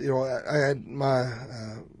 And, I had my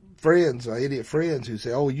friends, my idiot friends who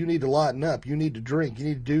say, oh, you need to lighten up. You need to drink. You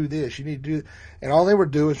need to do this. You need to do. And all they were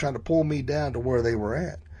doing is trying to pull me down to where they were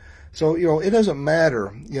at. So, it doesn't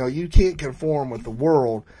matter. You can't conform with the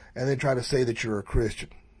world and then try to say that you're a Christian.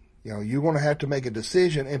 You're going to have to make a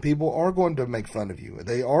decision, and people are going to make fun of you.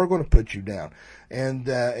 They are going to put you down and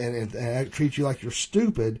treat you like you're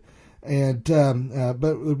stupid. And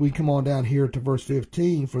but we come on down here to verse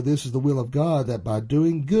 15. For this is the will of God, that by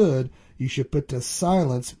doing good you should put to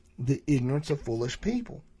silence the ignorance of foolish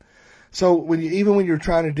people. So even when you're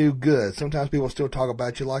trying to do good, sometimes people still talk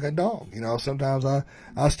about you like a dog. Sometimes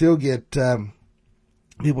I still get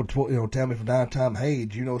people, tell me from time to time, hey,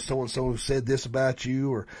 do you know so and so said this about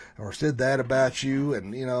you or said that about you,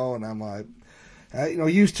 and and I'm like,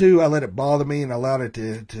 used to I let it bother me and allowed it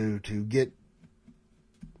to get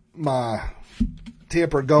my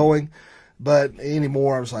temper going. But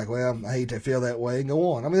anymore, I was like, well, I hate to feel that way and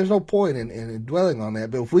go on. I mean, there's no point in dwelling on that.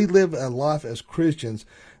 But if we live a life as Christians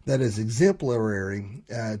that is exemplary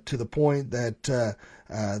to the point that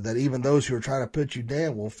that even those who are trying to put you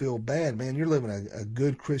down will feel bad, man, you're living a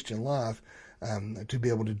good Christian life to be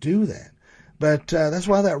able to do that. But that's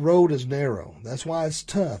why that road is narrow. That's why it's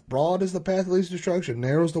tough. Broad is the path that leads to destruction.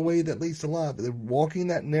 Narrow is the way that leads to life. Walking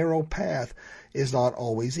that narrow path is not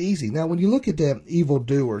always easy. Now, when you look at the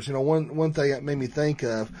evildoers, one thing that made me think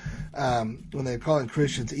of when they're calling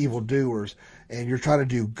Christians evildoers and you're trying to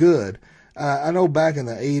do good, I know back in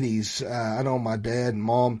the 80s, I know my dad and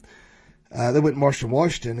mom, they went and marched in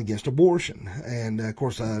Washington against abortion. And, of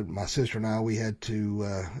course, my sister and I, we had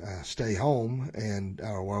to stay home. And,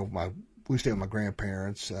 we stayed with my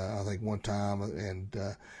grandparents, I think one time, and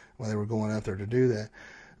when they were going out there to do that.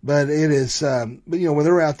 But it is, when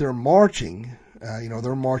they're out there marching,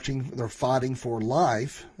 they're marching, they're fighting for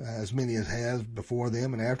life, as many as has before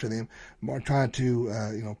them and after them, trying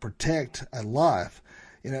to, protect a life.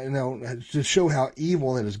 To show how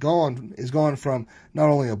evil it is gone from not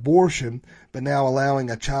only abortion, but now allowing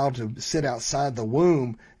a child to sit outside the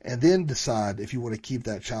womb and then decide if you want to keep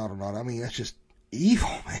that child or not. I mean, that's just evil,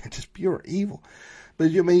 man, just pure evil.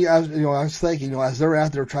 But I was thinking, as they're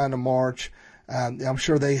out there trying to march, I'm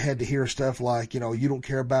sure they had to hear stuff like, you don't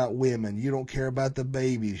care about women, you don't care about the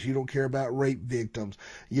babies, you don't care about rape victims,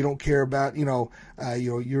 you don't care about,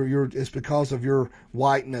 it's because of your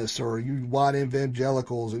whiteness or you white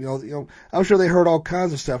evangelicals. I'm sure they heard all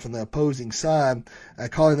kinds of stuff from the opposing side,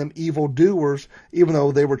 calling them evildoers, even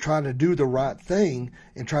though they were trying to do the right thing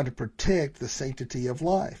and trying to protect the sanctity of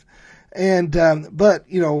life. And,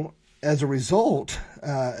 as a result,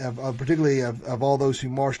 particularly of all those who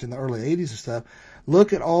marched in the early 80s and stuff,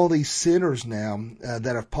 look at all these centers now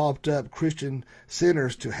that have popped up, Christian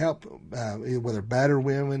centers to help, whether battered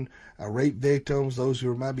women, rape victims, those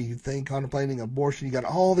who might be contemplating abortion. You got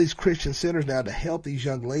all these Christian centers now to help these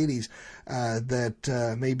young ladies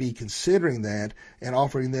that may be considering that and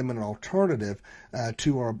offering them an alternative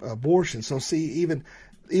to abortion. So see, even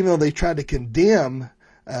though they tried to condemn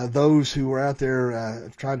those who are out there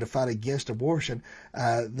trying to fight against abortion,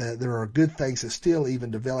 there are good things that still even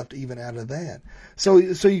developed even out of that. So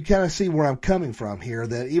you kind of see where I'm coming from here,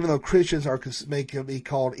 that even though Christians may be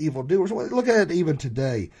called evildoers, look at it even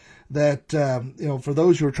today, that, for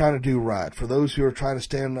those who are trying to do right, for those who are trying to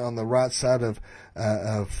stand on the right side of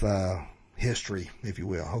history, if you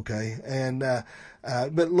will, okay? And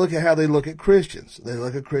but look at how they look at Christians. They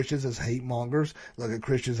look at Christians as hate mongers, look at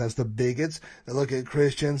Christians as the bigots, they look at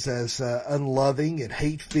Christians as unloving and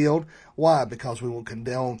hate-filled. Why? Because we will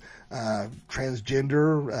condone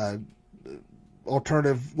transgender,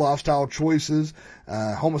 alternative lifestyle choices,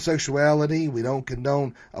 homosexuality. We don't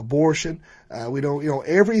condone abortion. We don't,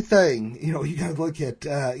 everything, you got to look at,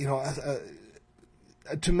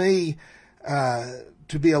 to me,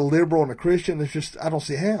 to be a liberal and a Christian is just, I don't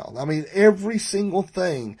see how. I mean, every single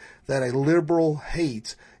thing that a liberal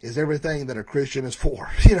hates is everything that a Christian is for,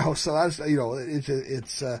 so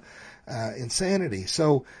it's insanity.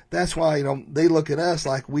 So that's why, they look at us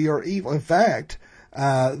like we are evil. In fact,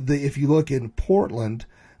 if you look in Portland,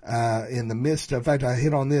 in the midst of, in fact, I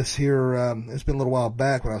hit on this here, it's been a little while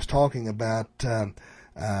back when I was talking about,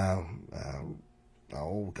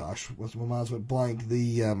 oh gosh, what's my mind's went blank,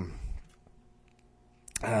 the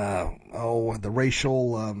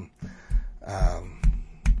racial,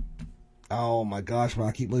 oh my gosh,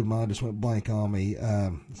 I keep losing my mind, just went blank on me.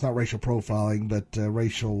 It's not racial profiling, but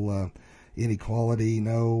racial inequality.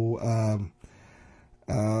 No,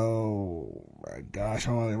 oh my gosh,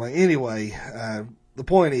 anyway, the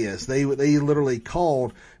point is they literally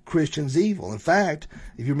called Christians evil. In fact,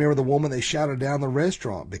 if you remember the woman they shouted down the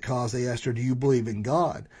restaurant because they asked her, "Do you believe in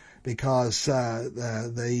God?" Because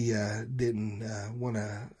they didn't want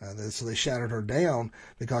to, so they shouted her down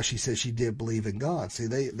because she said she did believe in God. See,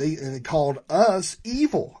 they called us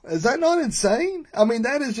evil. Is that not insane? I mean,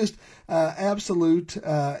 that is just absolute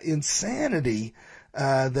insanity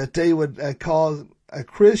that they would call a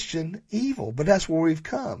Christian evil. But that's where we've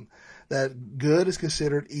come. That good is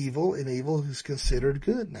considered evil and evil is considered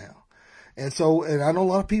good now. And so, and I know a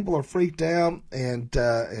lot of people are freaked out and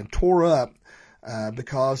tore up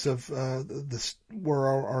because of where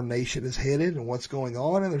our nation is headed and what's going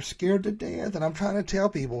on, and they're scared to death. And I'm trying to tell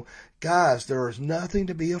people, guys, there is nothing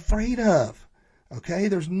to be afraid of. Okay?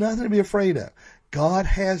 There's nothing to be afraid of. God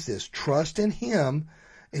has this. Trust in Him.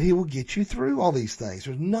 and He will get you through all these things.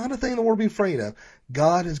 There's not a thing in the world to be afraid of.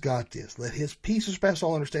 God has got this. Let His peace surpass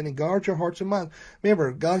all understanding guard your hearts and minds.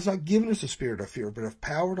 Remember, God's not given us a spirit of fear, but of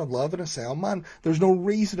power, of love, and a sound mind. There's no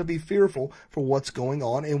reason to be fearful for what's going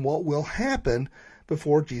on and what will happen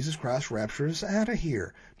before Jesus Christ raptures us out of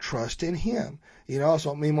here. Trust in Him. That's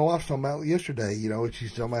what me and my wife were talking about yesterday.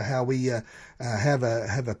 She's talking about how we have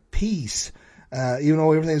a peace, even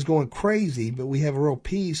though everything's going crazy, but we have a real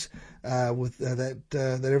peace with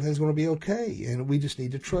that everything's going to be okay, and we just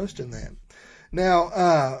need to trust in that.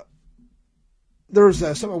 Now, there's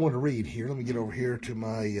something I want to read here. Let me get over here to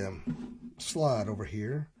my slide over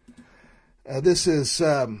here. This is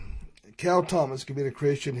Cal Thomas, a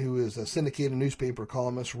Christian who is a syndicated newspaper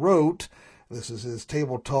columnist, wrote. This is his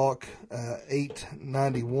Table Talk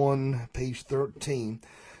 891, page 13.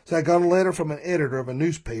 So I got a letter from an editor of a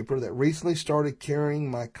newspaper that recently started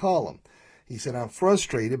carrying my column. He said, I'm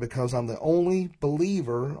frustrated because I'm the only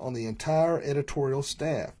believer on the entire editorial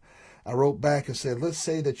staff. I wrote back and said, let's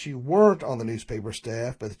say that you weren't on the newspaper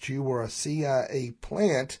staff, but that you were a CIA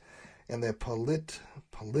plant in the Politburo,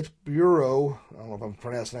 I don't know if I'm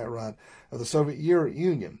pronouncing that right, of the Soviet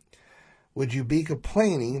Union. Would you be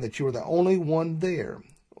complaining that you were the only one there?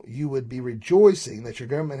 You would be rejoicing that your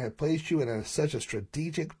government had placed you in such a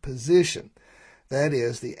strategic position. That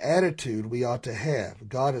is the attitude we ought to have.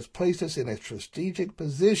 God has placed us in a strategic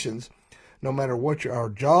positions, no matter what our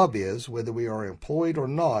job is, whether we are employed or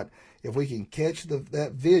not. If we can catch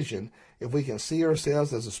that vision, if we can see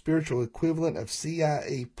ourselves as a spiritual equivalent of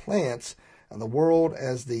CIA plants and the world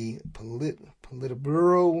as the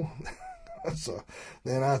Politburo, so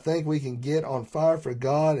then I think we can get on fire for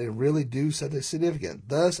God and really do something significant.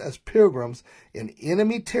 Thus, as pilgrims in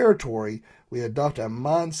enemy territory, we adopt a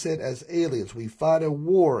mindset as aliens. We fight a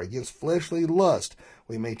war against fleshly lust.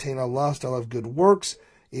 We maintain a lifestyle of good works,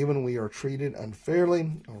 even when we are treated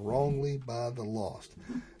unfairly or wrongly by the lost.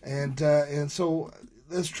 And so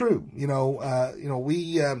that's true. We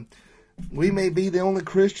may be the only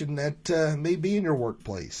Christian that may be in your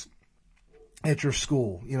workplace, at your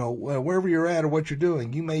school, wherever you're at or what you're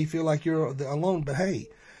doing. You may feel like you're alone, but hey,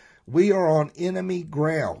 we are on enemy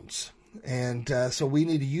grounds. And so we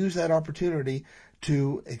need to use that opportunity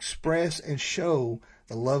to express and show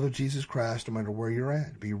the love of Jesus Christ no matter where you're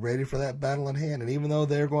at. Be ready for that battle in hand. And even though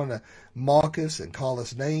they're going to mock us and call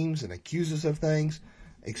us names and accuse us of things,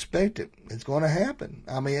 expect it. It's going to happen.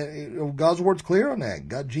 I mean, God's word's clear on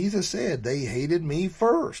that. Jesus said they hated me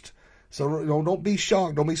first. So don't be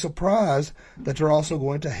shocked. Don't be surprised that they're also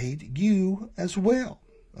going to hate you as well.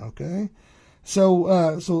 Okay?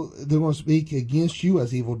 So they're going to speak against you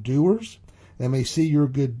as evildoers. They may see your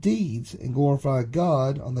good deeds and glorify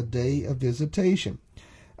God on the day of visitation.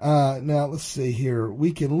 Now, let's see here.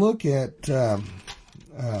 We can look at, I'm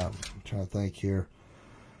trying to think here.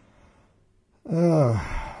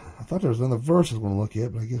 I thought there was another verse I was going to look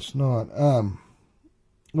at, but I guess not.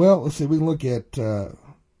 Well, let's see. We can look at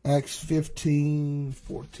Acts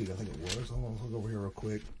 15:14, I think it was. Hold on, let's look over here real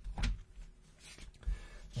quick.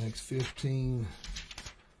 Acts 15:14.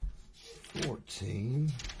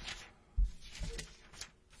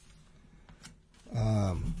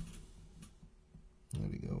 Let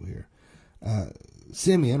me go here.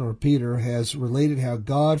 Simeon, or Peter, has related how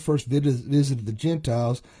God first visited the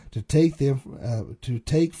Gentiles to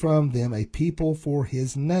take from them a people for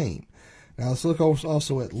His name. Now let's look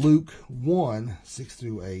also at Luke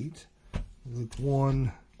 1:6-8. Luke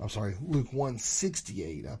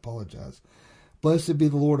 1:68. I apologize. Blessed be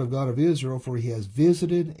the Lord of God of Israel, for He has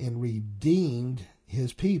visited and redeemed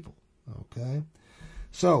His people. Okay,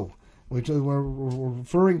 so we're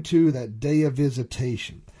referring to that day of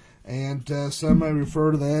visitation, and some may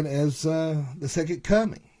refer to that as the second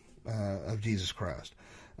coming of Jesus Christ.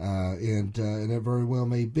 And it very well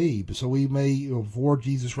may be. So we may, before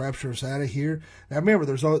Jesus raptures us out of here. Now remember,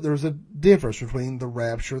 there's a difference between the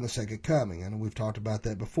rapture and the second coming, and we've talked about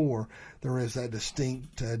that before. There is that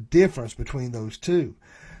distinct difference between those two,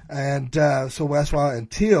 and so that's why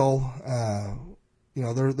until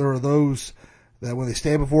there are those that when they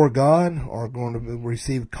stand before God are going to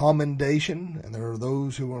receive commendation, and there are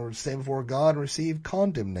those who are stand before God and receive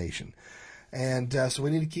condemnation. And so we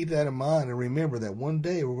need to keep that in mind and remember that one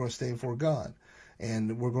day we're going to stand before God.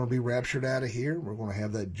 And we're going to be raptured out of here. We're going to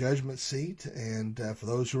have that judgment seat. And for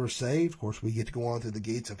those who are saved, of course, we get to go on through the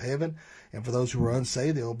gates of heaven. And for those who are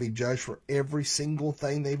unsaved, they'll be judged for every single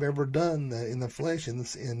thing they've ever done in the flesh,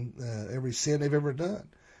 in every sin they've ever done.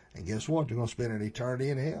 And guess what? They're going to spend an eternity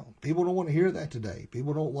in hell. People don't want to hear that today.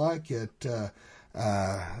 People don't like it.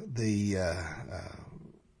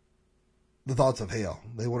 the thoughts of hell.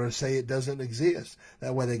 They want to say it doesn't exist.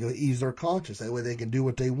 That way they can ease their conscience. That way they can do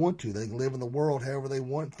what they want to. They can live in the world however they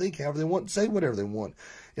want, think however they want, say whatever they want.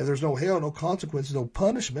 If there's no hell, no consequences, no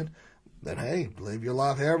punishment, then hey, live your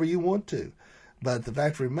life however you want to. But the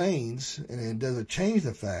fact remains, and it doesn't change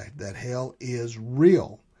the fact that hell is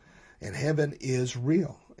real and heaven is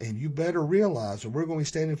real. And you better realize that we're going to be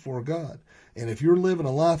standing for God. And if you're living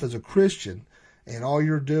a life as a Christian and all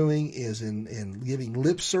you're doing is in giving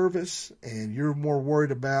lip service, and you're more worried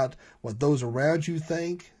about what those around you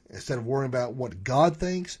think instead of worrying about what God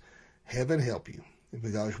thinks, heaven help you.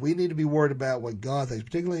 Because we need to be worried about what God thinks,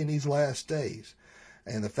 particularly in these last days.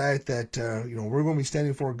 And the fact that, we're going to be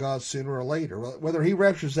standing for God sooner or later, whether he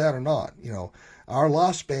raptures out or not. Our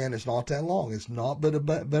lifespan is not that long. It's not but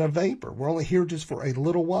a vapor. We're only here just for a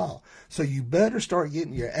little while. So you better start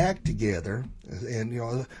getting your act together. And,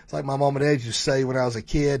 it's like my mom and dad used to say when I was a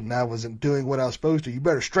kid and I wasn't doing what I was supposed to. You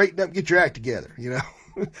better straighten up and get your act together,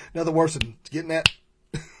 Nothing worse than getting that.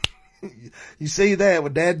 You see that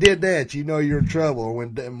when Dad did that, you're in trouble. Or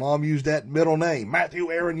when Mom used that middle name,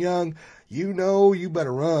 Matthew Aaron Young, you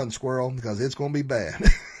better run, squirrel, because it's going to be bad.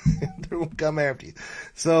 They're going to come after you.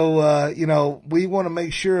 So, we want to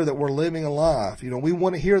make sure that we're living a life. We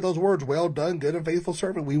want to hear those words, well done, good and faithful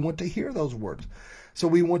servant. We want to hear those words. So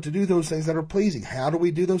we want to do those things that are pleasing. How do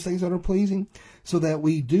we do those things that are pleasing? So that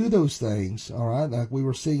we do those things, all right, like we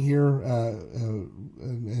were seeing here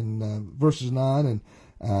in verses 9 and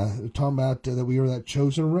talking about that we are that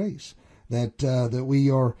chosen race, that we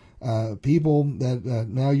are people that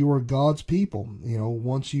now you are God's people.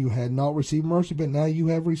 Once you had not received mercy, but now you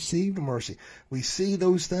have received mercy. We see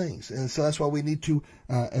those things, and so that's why we need to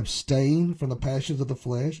abstain from the passions of the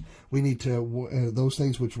flesh. We need to those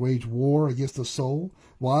things which wage war against the soul.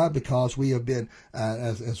 Why? Because we have been,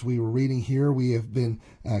 as we were reading here, we have been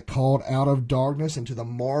called out of darkness into the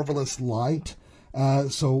marvelous light.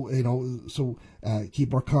 So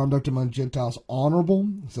keep our conduct among Gentiles honorable,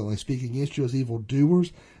 so they speak against you as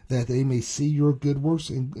evildoers, that they may see your good works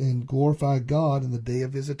and glorify God in the day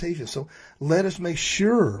of visitation. So let us make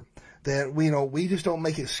sure that we just don't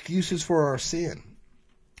make excuses for our sin.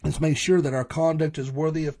 Let's make sure that our conduct is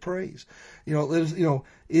worthy of praise. I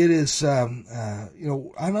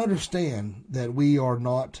understand that we are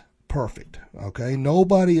not perfect. Okay,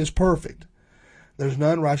 nobody is perfect. There's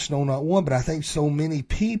none righteous, no, not one. But I think so many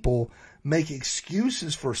people make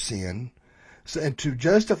excuses for sin and to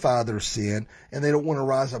justify their sin, and they don't want to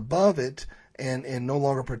rise above it and no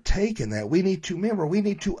longer partake in that. We need to remember, we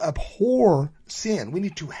need to abhor sin. We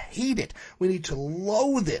need to hate it. We need to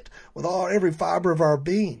loathe it with every fiber of our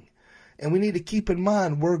being. And we need to keep in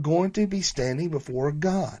mind we're going to be standing before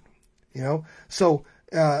God. So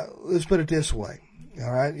let's put it this way.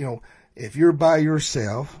 All right, if you're by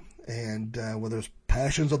yourself, and whether it's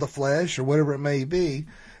passions of the flesh or whatever it may be,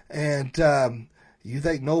 and you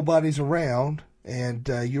think nobody's around, and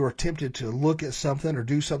you are tempted to look at something or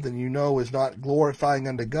do something is not glorifying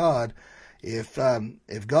unto God, if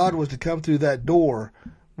God was to come through that door,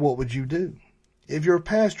 what would you do? If your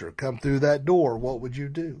pastor come through that door, what would you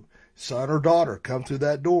do? Son or daughter come through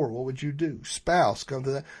that door, what would you do? Spouse come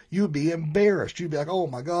through that, you'd be embarrassed. You'd be like, oh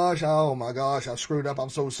my gosh, I screwed up, I'm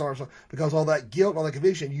so sorry. Because all that guilt, all that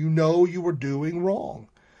conviction, you were doing wrong.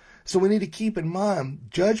 So we need to keep in mind,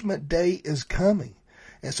 Judgment Day is coming.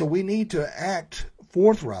 And so we need to act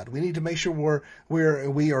forthright. We need to make sure we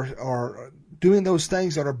are doing those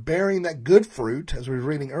things that are bearing that good fruit, as we were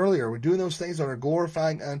reading earlier. We're doing those things that are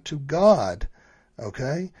glorifying unto God.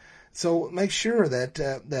 Okay? So make sure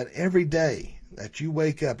that every day that you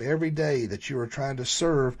wake up, every day that you are trying to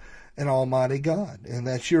serve an almighty God, and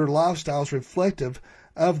that your lifestyle is reflective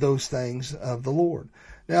of those things of the Lord.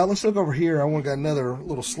 Now let's look over here. I got another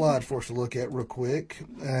little slide for us to look at real quick,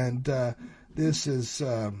 and this is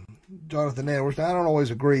Jonathan Edwards. Now, I don't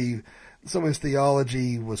always agree. Some of his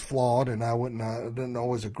theology was flawed, and I didn't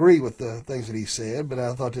always agree with the things that he said, but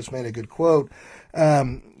I thought this made a good quote.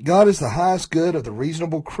 God is the highest good of the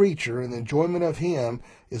reasonable creature, and the enjoyment of him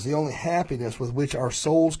is the only happiness with which our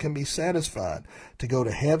souls can be satisfied. To go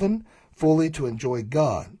to heaven, fully to enjoy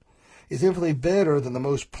God, is infinitely better than the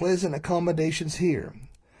most pleasant accommodations here.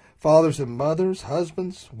 Fathers and mothers,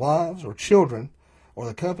 husbands, wives, or children, or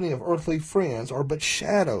the company of earthly friends are but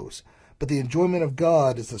shadows, but the enjoyment of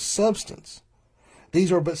God is the substance.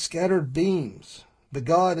 These are but scattered beams, but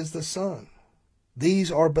God is the sun.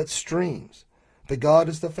 These are but streams, but God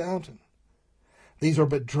is the fountain. These are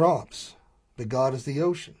but drops, but God is the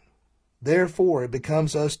ocean. Therefore it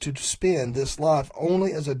becomes us to spend this life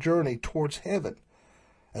only as a journey towards heaven,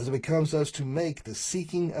 as it becomes us to make the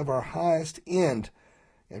seeking of our highest end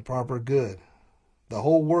and proper good. the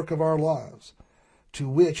whole work of our lives, to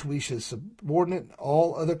which we should subordinate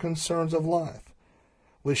all other concerns of life.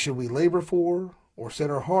 Which should we labor for, or set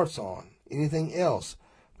our hearts on, anything else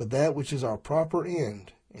but that which is our proper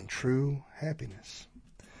end in true happiness?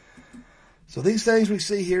 So these things we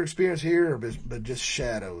see here, experience here, are but just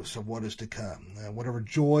shadows of what is to come. Whatever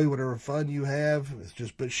joy, whatever fun you have, it's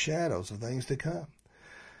just but shadows of things to come.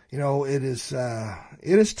 You know, it is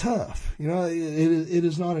tough. You know, it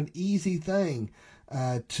is not an easy thing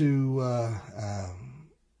to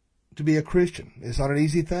be a Christian. It's not an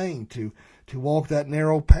easy thing to walk that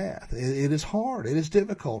narrow path. It is hard. It is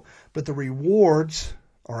difficult. But the rewards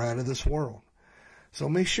are out of this world. So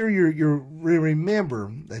make sure you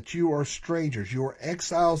remember that you are strangers. You are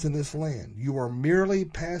exiles in this land. You are merely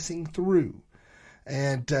passing through.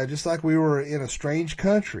 And just like we were in a strange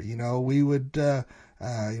country, you know, we would, try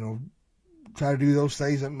to do those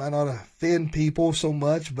things that might not offend people so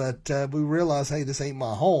much, but we realize, hey, this ain't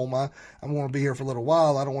my home. I'm going to be here for a little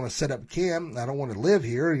while. I don't want to set up camp. I don't want to live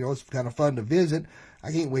here. You know, it's kind of fun to visit.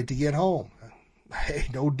 I can't wait to get home. Hey,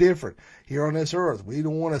 no different here on this earth. We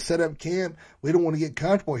don't want to set up camp. We don't want to get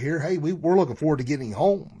comfortable here. Hey, we're looking forward to getting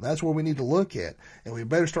home. That's where we need to look at. And we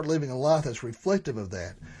better start living a life that's reflective of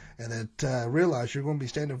that. And that realize you're going to be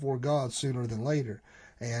standing before God sooner than later.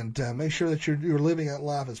 And make sure that you're living that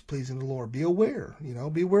life as pleasing to the Lord. Be aware,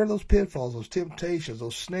 be aware of those pitfalls, those temptations,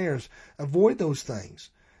 those snares. Avoid those things.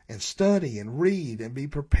 And study and read and be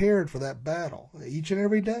prepared for that battle each and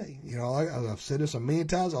every day. You know, I've said this a million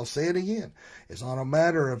times. I'll say it again. It's not a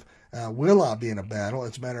matter of will I be in a battle.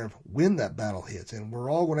 It's a matter of when that battle hits. And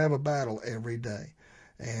we're all going to have a battle every day.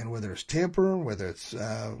 And whether it's temper, whether it's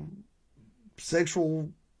sexual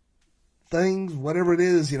things, whatever it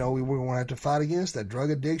is, we're going to have to fight against that, drug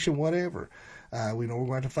addiction, whatever. We know we're going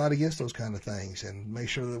to have to fight against those kind of things and make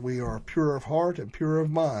sure that we are pure of heart and pure of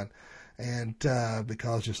mind. And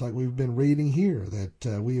because just like we've been reading here,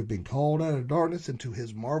 that we have been called out of darkness into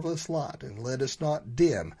his marvelous light, and let us not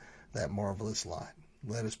dim that marvelous light.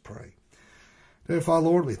 Let us pray. Dear Father,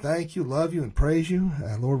 Lord, we thank you, love you, and praise you.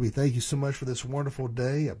 Lord, we thank you so much for this wonderful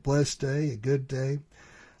day, a blessed day, a good day.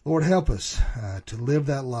 Lord, help us to live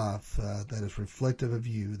that life that is reflective of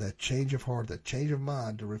you, that change of heart, that change of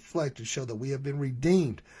mind, to reflect and show that we have been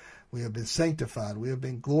redeemed, we have been sanctified, we have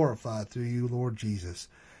been glorified through you, Lord Jesus.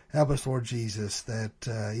 Help us, Lord Jesus,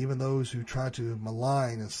 that even those who try to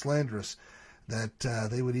malign and slander us, that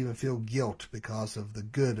they would even feel guilt because of the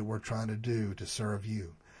good that we're trying to do to serve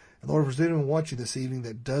you. And Lord, if there's anyone watching this evening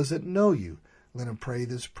that doesn't know you, let him pray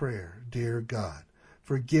this prayer. Dear God,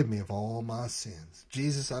 forgive me of all my sins.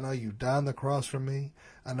 Jesus, I know you died on the cross for me.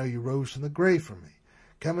 I know you rose from the grave for me.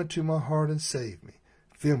 Come into my heart and save me.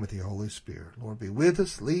 Fill me with your Holy Spirit. Lord, be with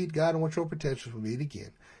us, lead, guide, and watch your protection. We'll meet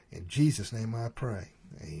again. In Jesus' name I pray.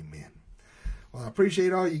 Amen. Well, I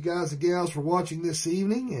appreciate all you guys and gals for watching this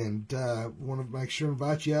evening, and want to make sure to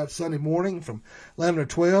invite you out Sunday morning from 11 to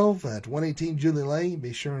 12 at 118 Julie Lane.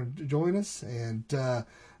 Be sure to join us. And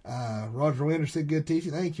Roger Winter said good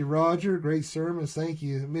teaching. Thank you, Roger. Great sermons. Thank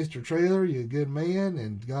you, Mr. Trailer. You're a good man,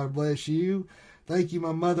 and God bless you. Thank you,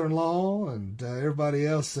 my mother-in-law, and everybody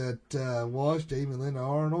else that watched. Amy Linda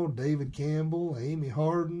Arnold, David Campbell, Amy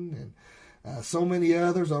Harden, and so many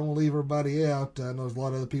others. I don't want to leave everybody out. I know there's a lot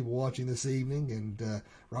of other people watching this evening, and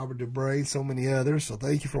Robert DeBray, so many others. So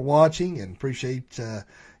thank you for watching, and appreciate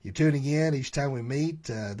you tuning in each time we meet,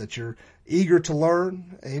 that you're eager to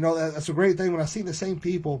learn. And, that's a great thing when I see the same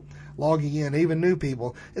people logging in, even new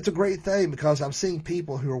people. It's a great thing because I'm seeing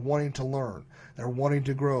people who are wanting to learn. They're wanting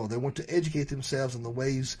to grow. They want to educate themselves in the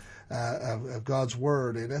ways of God's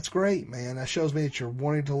Word. And that's great, man. That shows me that you're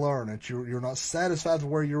wanting to learn, that you're not satisfied with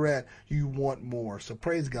where you're at. You want more. So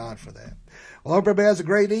praise God for that. Well, I hope everybody has a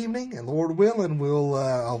great evening. And Lord willing,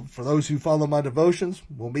 we'll, for those who follow my devotions,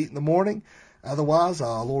 we'll meet in the morning. Otherwise,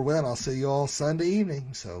 Lord willing, I'll see you all Sunday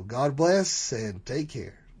evening. So God bless and take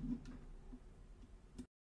care.